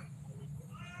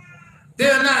 They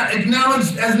are not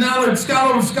acknowledged as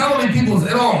scholarly peoples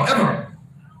at all, ever.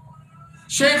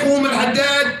 شيخهم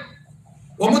الحداد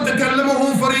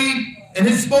ومتكلمه فريد and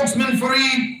his spokesman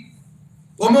فريد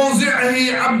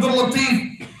وموزعه عبد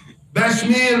اللطيف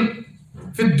باشمير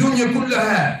في الدنيا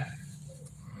كلها.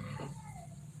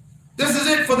 This is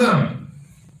it for them.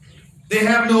 They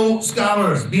have no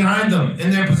scholars behind them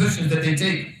in their positions that they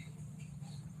take.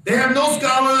 They have no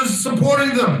scholars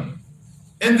supporting them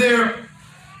in their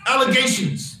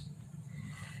allegations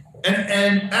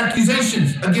and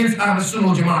accusations against Ahl Sunnah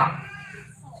wal Jama'ah.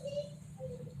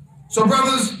 So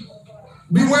brothers,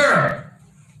 beware.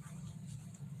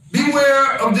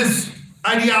 Beware of this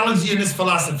ideology and this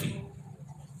philosophy.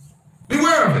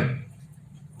 Beware of it.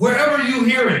 Wherever you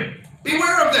hear it,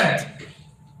 beware of that.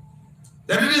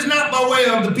 That it is not by way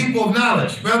of the people of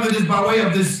knowledge, rather it is by way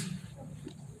of this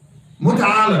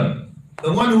muta'alim,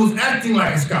 the one who is acting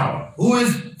like a scholar, who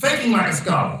is faking like a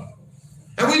scholar.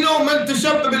 And we know man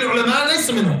tashabba bil ulama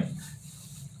laysa minhum.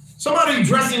 Somebody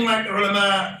dressing like the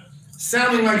ulama,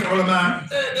 sounding like the ulama,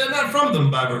 they're not from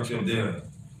them by virtue of their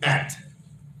act.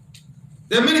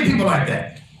 There are many people like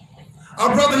that.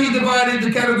 Our brother, he divided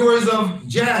the categories of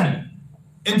jahl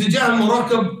into jahl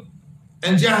murakkab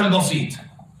and jahl basit.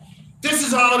 This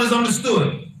is how it is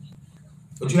understood.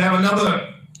 But you have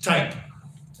another type,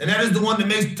 and that is the one that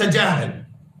makes tajahil.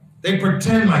 They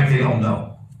pretend like they don't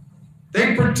know.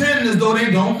 They pretend as though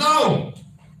they don't know.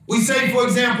 We say, for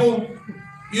example,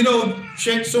 you know,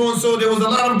 Sheikh so-and-so, there was a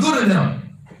lot of good in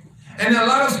him. And a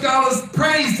lot of scholars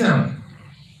praised him.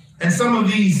 And some of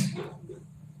these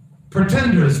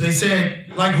pretenders, they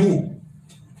said, like who?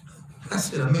 I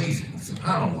said, amazing.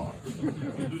 SubhanAllah.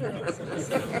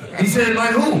 He said,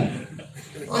 like who?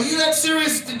 Are you that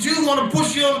serious that you want to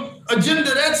push your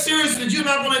agenda that serious that you're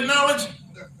not going to acknowledge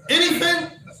anything?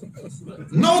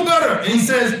 No better. And he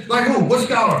says, like who? What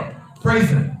scholar? Praise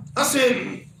him. I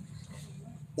said,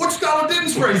 what scholar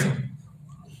didn't praise him?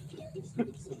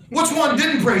 Which one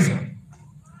didn't praise him?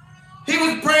 He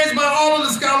was praised by all of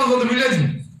the scholars of the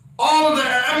religion, all of the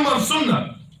A'imma of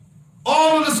Sunnah,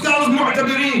 all of the scholars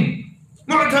Mu'tabireen,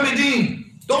 Mu'tamideen,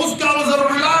 those scholars that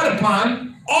are relied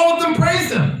upon, all of them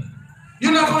praised him.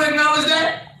 You're not going to acknowledge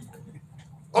that?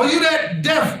 Are you that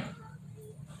deaf?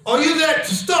 Are you that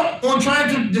stuck on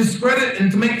trying to discredit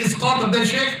and to make isqat of that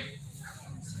sheikh?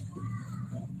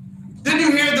 Then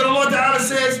you hear that Allah Ta'ala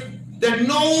says that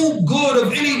no good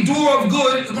of any doer of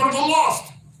good is going to go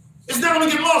lost. It's not going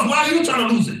to get lost. Why are you trying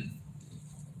to lose it?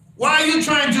 Why are you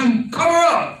trying to cover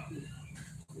up?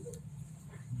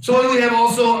 So we have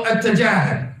also a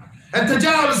tajahud. A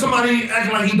tajahud is somebody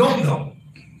acting like he don't know,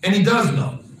 and he does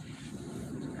know.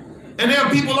 And there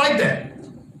are people like that.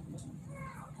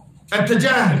 A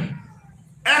tajahud,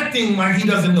 acting like he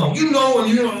doesn't know. You know,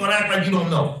 and you don't want to act like you don't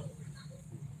know.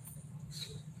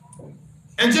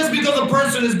 And just because a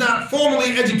person is not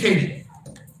formally educated,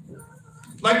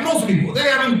 like most people, they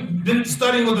haven't been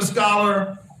studying with a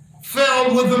scholar,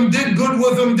 failed with them, did good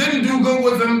with them, didn't do good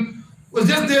with them, was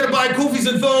just there to buy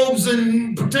kufis and thobes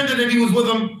and pretended that he was with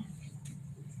them.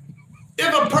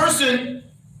 If a person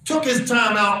took his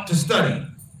time out to study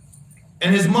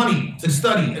and his money to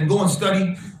study and go and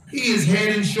study, he is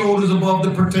head and shoulders above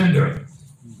the pretender.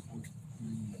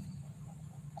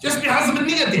 Just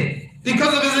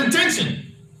because of his intention.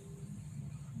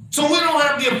 So we don't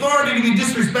have the authority to be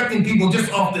disrespecting people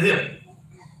just off the hip.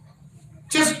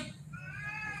 Just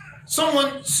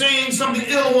someone saying something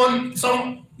ill on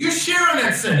you're sharing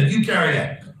that sin if you carry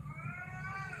that.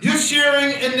 You're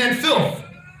sharing in that filth,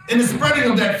 in the spreading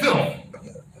of that filth.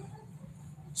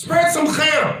 Spread some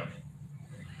khair.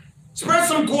 Spread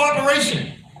some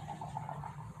cooperation.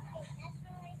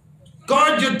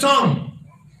 Guard your tongue.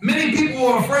 Many people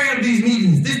were afraid of these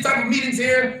meetings. These type of meetings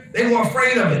here, they were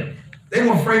afraid of it. They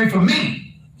were afraid for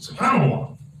me.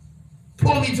 SubhanAllah.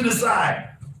 Pull me to the side.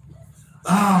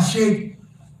 Sheikh,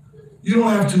 you don't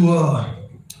have to,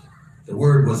 the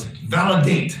word was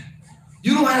validate.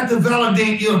 You don't have to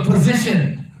validate your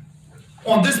position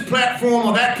on this platform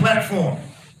or that platform.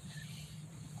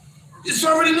 It's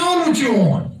already known what you're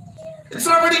on. It's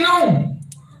already known.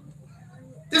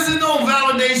 This is no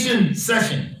validation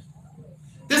session.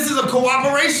 This is a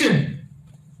cooperation.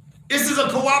 This is a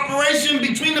cooperation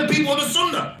between the people of the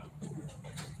Sunnah.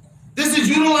 This is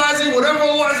utilizing whatever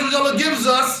Allah gives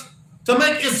us to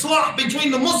make islah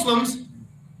between the Muslims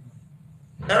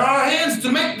at our hands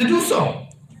to do so.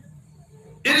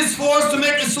 It is for us to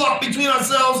make islah between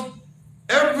ourselves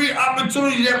every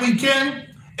opportunity that we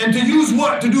can, and to use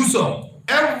what to do so?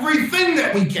 Everything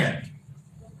that we can.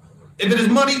 If it is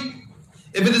money,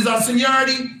 if it is our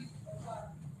seniority,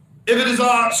 if it is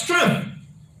our strength,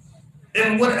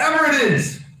 and whatever it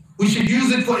is, we should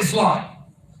use it for islah.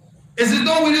 It's as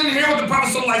though we didn't hear what the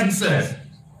Prophet ﷺ says.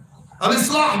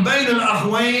 Al-islah bayn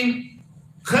al-akhwayn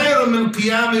khayr min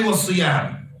qiyam wa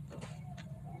siyam.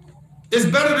 It's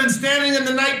better than standing in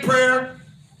the night prayer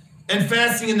and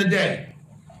fasting in the day.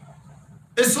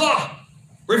 Islah,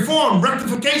 reform,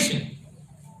 rectification,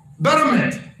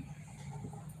 betterment.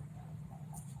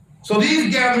 So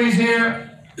these gatherings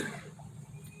here,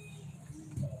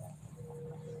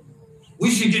 we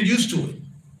should get used to it.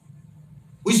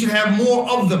 We should have more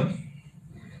of them.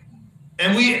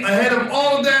 And ahead of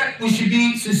all of that, we should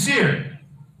be sincere.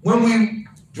 When we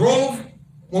drove,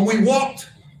 when we walked,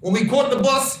 when we caught the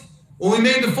bus, when we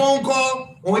made the phone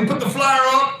call, when we put the flyer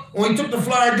up, when we took the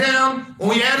flyer down, when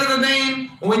we added a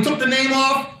name, when we took the name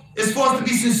off, it's for us to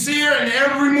be sincere in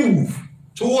every move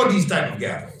toward these type of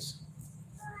gatherings.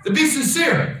 To be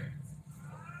sincere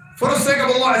for the sake of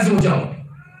Allah Azza wa Jalla.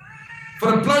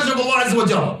 For the pleasure of Allah Azza wa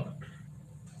Jalla.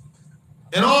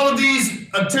 And all of these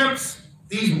attempts,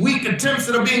 these weak attempts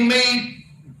that are being made,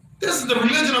 this is the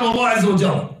religion of Allah Azza wa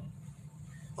Jalla.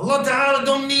 Allah Ta'ala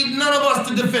don't need none of us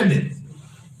to defend it.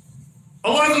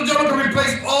 Allah Azza wa Jalla can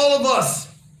replace all of us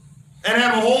and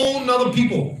have a whole nother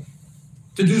people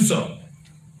to do so.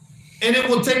 And it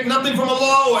will take nothing from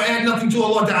Allah or add nothing to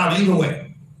Allah Ta'ala, either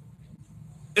way.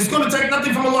 It's going to take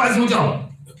nothing from Allah Azza wa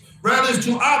Jalla. Rather, it's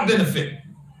to our benefit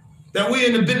that we're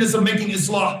in the business of making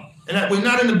islah, and that we're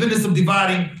not in the business of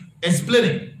dividing and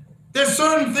splitting. There's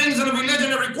certain things in the religion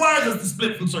that requires us to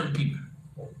split from certain people.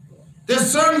 There's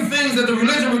certain things that the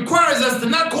religion requires us to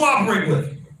not cooperate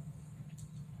with.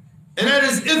 And that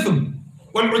is ithm,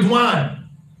 wal udwan,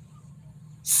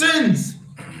 sins,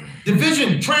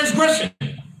 division, transgression.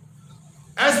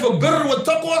 As for birr wa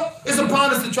taqwa, it's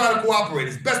upon us to try to cooperate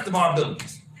as best of our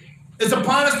abilities. It's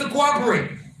upon us to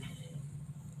cooperate.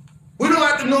 We don't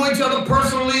have to know each other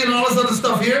personally and all this other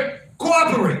stuff here.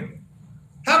 Cooperate.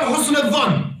 Have a husn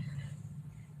al-dhann.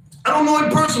 I don't know him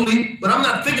personally, but I'm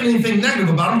not thinking anything negative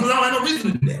about him because I don't have no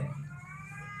reason to do that.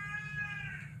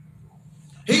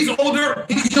 He's older,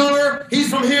 he's younger, he's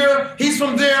from here, he's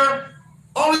from there,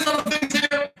 all these other things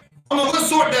here. We'll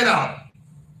sort that out.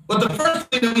 But the first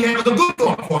thing that we have is a good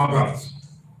thought for our brothers.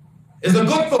 Is a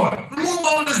good thought. Remove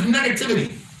all of this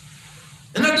negativity.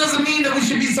 And that doesn't mean that we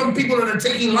should be some people that are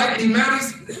taking lightly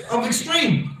matters of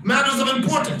extreme, matters of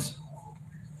importance,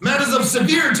 matters of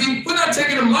severity. We're not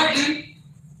taking them lightly,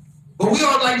 but we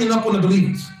are lightening up on the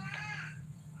believers.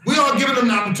 We are giving them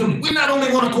the opportunity. We not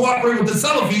only want to cooperate with the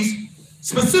Salafis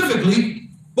specifically,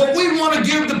 but we want to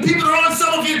give the people that aren't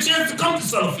Salafi a chance to come to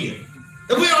Salafiyyah.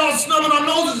 If we all snubbing our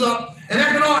noses up and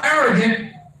acting all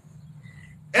arrogant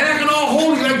and acting all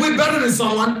holy like we're better than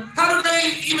someone, how do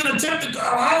they even attempt to,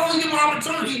 how do we give them an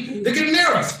opportunity to get near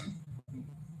us?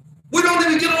 We don't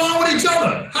even get along with each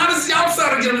other. How does the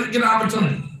outsider get an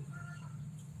opportunity?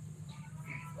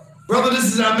 Brother, this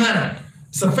is our manner.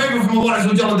 It's a favor from Allah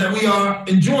that we are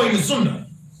enjoying the Sunnah.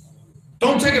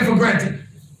 Don't take it for granted.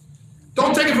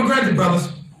 Don't take it for granted, brothers.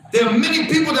 There are many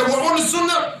people that were on the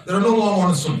Sunnah that are no longer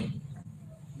on the Sunnah.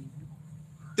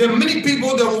 There are many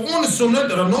people that were on the Sunnah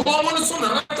that are no longer on the Sunnah.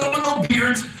 I'm not talking about no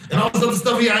beards and all this other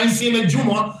stuff here. I ain't seen them at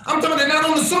Jumu'ah. I'm talking they're not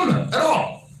on the Sunnah at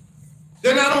all.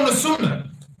 They're not on the Sunnah.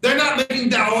 They're not making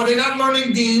dawah. They're not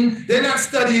learning deen. They're not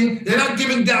studying. They're not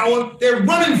giving dawah. They're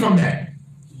running from that.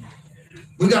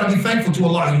 We got to be thankful to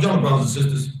Allah, brothers and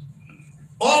sisters.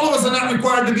 All of us are not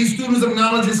required to be students of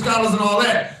knowledge and scholars and all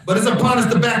that, but it's upon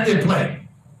us to back their play.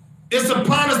 It's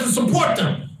upon us to support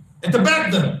them and to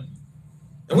back them.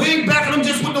 And we ain't backing them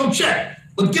just with no check,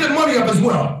 but getting money up as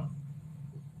well.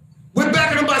 We're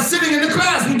backing them by sitting in the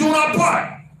class. We're doing our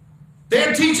part.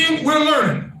 They're teaching, we're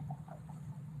learning.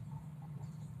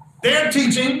 They're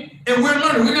teaching, and we're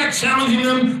learning. We're not challenging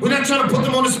them. We're not trying to put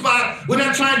them on the spot. We're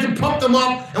not trying to pump them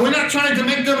up, and we're not trying to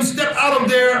make them step out of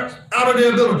their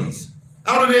abilities,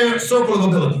 out of their circle of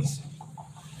abilities.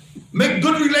 Make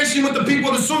good relation with the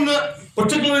people of the Sunnah,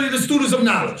 particularly the students of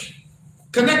knowledge.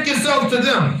 Connect yourself to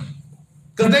them,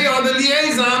 because they are the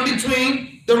liaison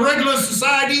between the regular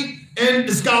society and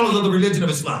the scholars of the religion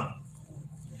of Islam.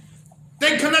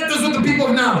 They connect us with the people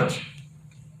of knowledge.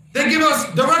 They give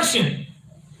us direction.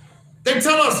 They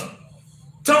tell us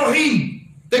Tawheed.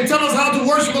 They tell us how to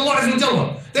worship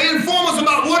Allah. They inform us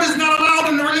about what is not allowed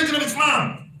in the religion of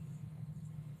Islam.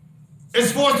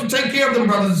 It's for us to take care of them,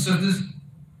 brothers and sisters.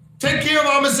 Take care of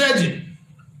our masajid.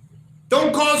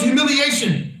 Don't cause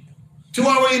humiliation to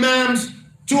our imams,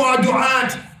 to our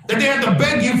du'at, that they have to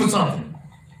beg you for something.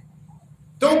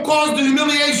 Don't cause the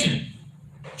humiliation.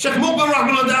 Sheikh Mubin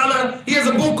Rahmanullah, he has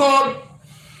a book called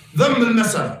Dhamm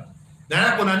al-Masala. Now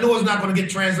that one I know is not going to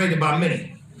get translated by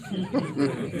many.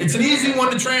 It's an easy one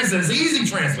to translate. It's an easy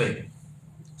translation.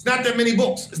 It's not that many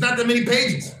books. It's not that many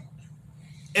pages.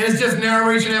 And it's just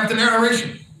narration after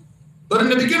narration. But in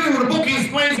the beginning of the book, he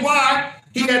explains why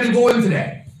he had to go into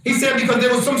that. He said because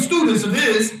there were some students of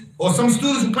his, or some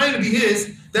students who claimed to be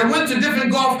his, that went to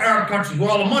different Gulf Arab countries where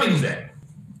all the money was at.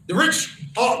 The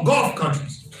rich Gulf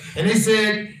countries. And they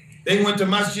said they went to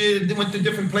Masjid, they went to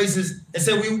different places and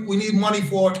said, we need money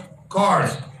for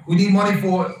cars. We need money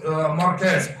for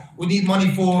markets. We need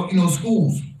money for,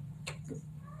 schools.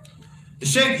 The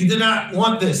Sheikh, he did not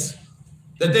want this,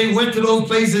 that they went to those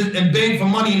places and begged for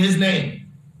money in his name.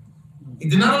 He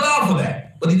did not allow for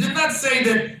that, but he did not say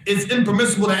that it's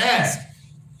impermissible to ask.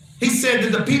 He said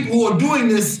that the people who are doing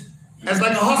this as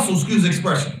like a hustle, excuse the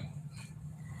expression,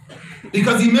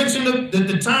 because he mentioned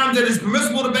the time that it's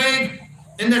permissible to beg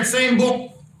in that same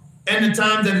book and the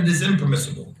time that it is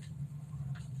impermissible.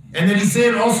 And then he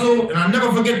said also, and I'll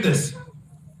never forget this,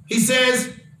 he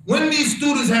says, when these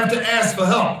students have to ask for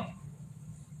help,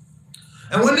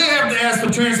 and when they have to ask for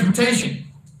transportation,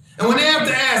 and when they have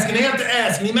to ask, and they have to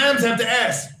ask, and imams have to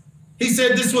ask, he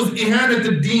said this was ihanat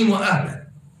ad-din wa ahla.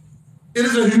 It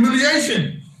is a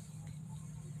humiliation.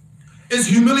 It's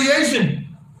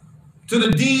humiliation to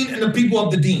the deen and the people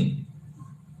of the deen.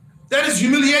 That is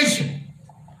humiliation.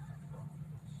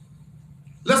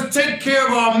 Let's take care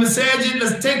of our masajid.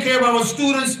 Let's take care of our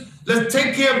students. Let's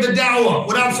take care of the dawah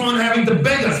without someone having to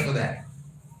beg us for that.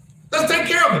 Let's take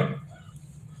care of it.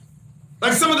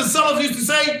 Like some of the Salafs used to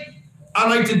say, I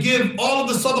like to give all of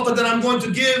the sadaqah that I'm going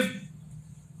to give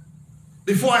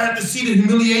before I have to see the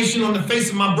humiliation on the face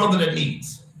of my brother that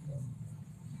needs.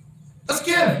 Let's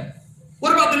give.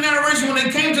 What about the narration when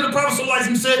they came to the Prophet ﷺ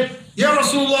and said, Ya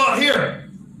Rasulullah, here.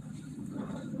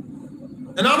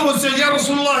 Another one said, Ya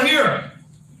Rasulullah, here.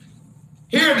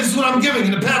 Here, this is what I'm giving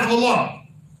in the path of Allah.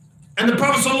 And the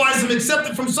Prophet ﷺ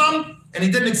accepted from some, and he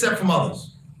didn't accept from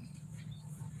others.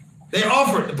 They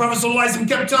offered. The Prophet ﷺ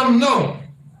kept telling them, no,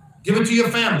 give it to your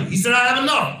family. He said, I have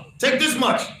enough. Take this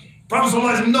much. Prophet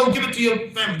ﷺ, no, give it to your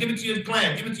family. Give it to your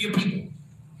clan. Give it to your people.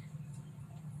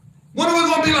 When are we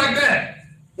going to be like that?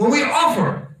 When we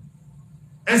offer,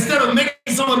 instead of making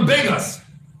someone beg us.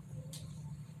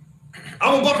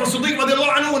 Abu Bakr Siddiq, when there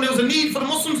was a need for the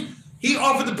Muslims, he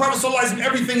offered the Prophet ﷺ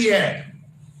everything he had.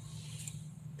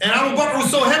 And Abu Bakr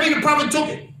was so heavy, the Prophet took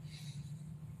it.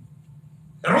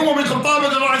 And Umar bin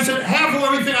Khattab said, half of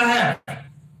everything I have.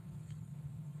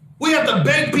 We have to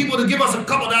beg people to give us a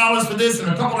couple dollars for this and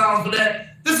a couple dollars for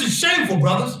that. This is shameful,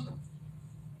 brothers.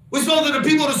 We're supposed to be the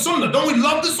people of the Sunnah. Don't we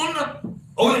love the Sunnah?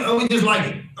 Or we just like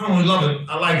it? I don't really love it.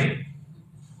 I like it.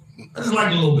 I just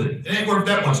like it a little bit. It ain't worth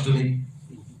that much to me.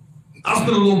 I'll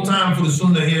spend a little time for the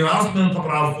Sunnah here. I'll spend a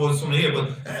couple hours for the Sunnah here, but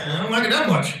I don't like it that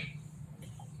much.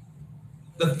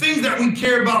 The things that we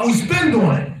care about, we spend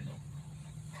on it.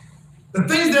 The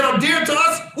things that are dear to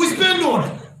us, we spend on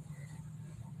it.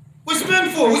 We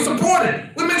spend for it. We support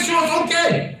it. We make sure it's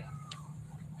okay.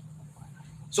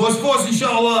 So it's for us,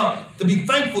 inshallah, to be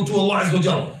thankful to Allah Azza wa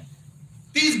Jalla.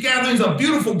 These gatherings are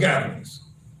beautiful gatherings.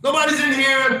 Nobody's in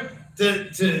here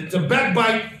to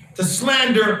backbite, to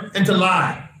slander, and to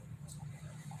lie.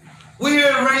 We're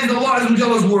here to raise Allah Azza wa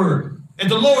Jalla's word and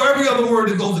to lower every other word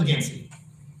that goes against it.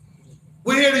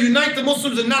 We're here to unite the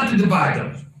Muslims and not to divide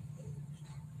them.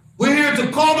 We're here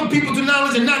to call the people to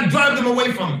knowledge and not drive them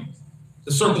away from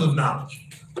the circle of knowledge.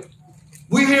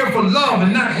 We're here for love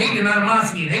and not hate and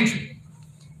animosity and hatred.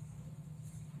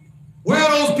 Where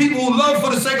are those people who love for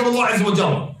the sake of Allah Azza wa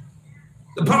Jalla?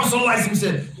 The Prophet ﷺ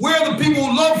said, where are the people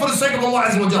who love for the sake of Allah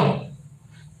Azza wa Jalla?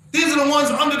 These are the ones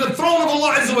under the throne of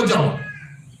Allah Azza wa Jalla.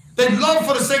 They love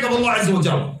for the sake of Allah Azza wa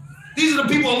Jalla. These are the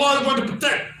people Allah is going to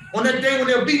protect on that day when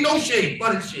there'll be no shade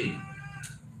but His shade.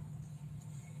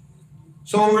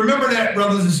 So remember that,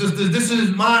 brothers and sisters. This is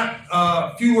my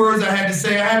few words I had to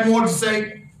say. I had more to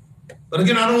say, but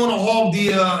again, I don't want to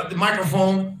hog the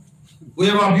microphone. We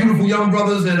have our beautiful young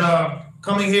brothers that are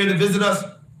coming here to visit us.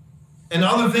 And the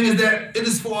other thing is that it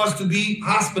is for us to be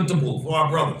hospitable for our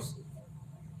brothers.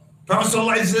 Prophet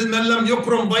ﷺ says, "Man lam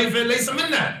yukram dayfa laysa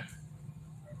minna."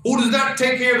 Who does not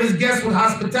take care of his guests with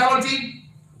hospitality,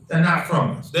 they're not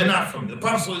from us. They're not from us. The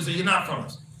Prophet ﷺ said, you're not from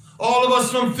us. All of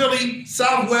us from Philly,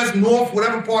 Southwest, North,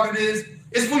 whatever part it is,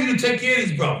 it's for you to take care of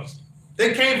these brothers.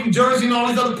 They came from Jersey and all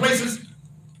these other places.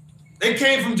 They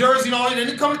came from Jersey and all these, and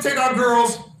they come to take our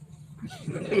girls.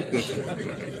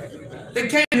 They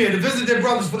came here to visit their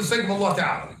brothers for the sake of Allah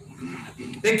Ta'ala.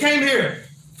 They came here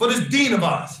for this deen of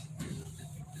ours.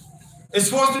 It's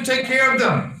for us to take care of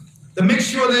them, to make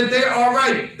sure that they're all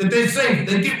right, that they're safe,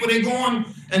 they get where they're going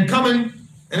and coming,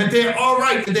 and that they're all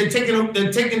right, that they're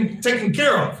taken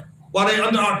care of while they're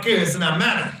under our care. It's an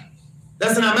amanah.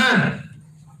 That's an amanah.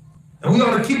 And we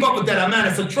ought to keep up with that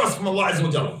amanah. It's a trust from Allah Azza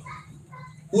wa Jalla.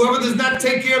 Whoever does not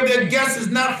take care of their guests is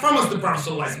not from us, the Prophet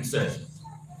ﷺ says.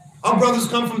 Our brothers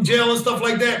come from jail and stuff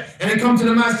like that, and they come to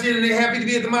the masjid and they're happy to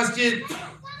be at the masjid.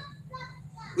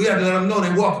 We have to let them know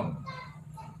they're welcome.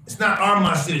 It's not our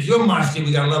masjid, it's your masjid.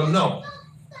 We got to let them know.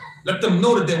 Let them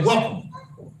know that they're welcome.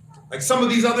 Like some of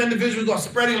these other individuals are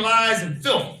spreading lies and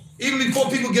filth. Even before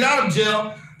people get out of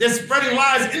jail, they're spreading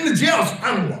lies in the jail,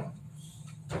 subhanAllah.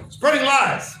 Spreading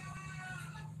lies.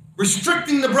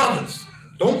 Restricting the brothers.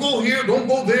 Don't go here, don't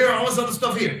go there, all this other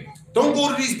stuff here. Don't go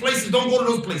to these places, don't go to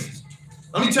those places.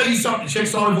 Let me tell you something Sheikh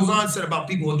Salih Fawzan said about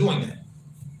people who are doing that.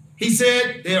 He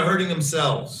said they are hurting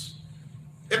themselves.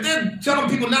 If they're telling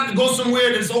people not to go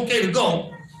somewhere that it's okay to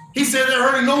go, he said they're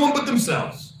hurting no one but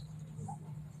themselves.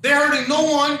 They're hurting no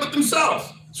one but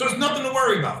themselves. So it's nothing to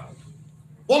worry about.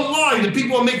 Wallahi, the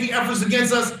people are making efforts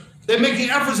against us. They're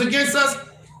making efforts against us,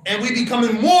 and we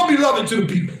becoming more beloved to the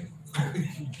people.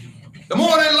 The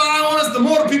more they lie on us, the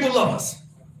more the people love us.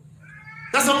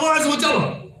 That's Allah Azza wa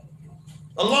Jalla.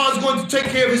 Allah is going to take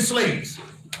care of His slaves.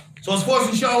 So as far as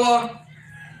inshallah,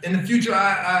 in the future,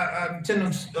 I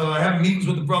intend to have meetings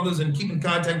with the brothers and keep in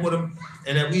contact with them,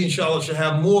 and that we inshallah should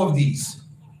have more of these.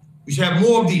 We should have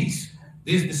more of these.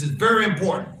 This is very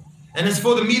important. And it's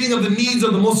for the meeting of the needs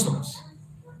of the Muslims.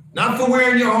 Not for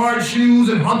wearing your hard shoes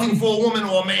and hunting for a woman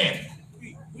or a man.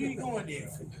 We ain't going there.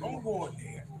 Don't go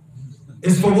there.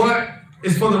 It's for what?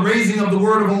 It's for the raising of the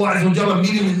word of Allah Azza wa Jalla,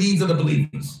 meeting the needs of the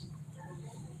believers.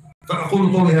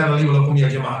 فأقول قولي هذا لي ولكم يا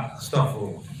جماعة. استغفر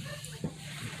الله.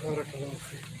 بارك الله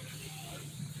فيك.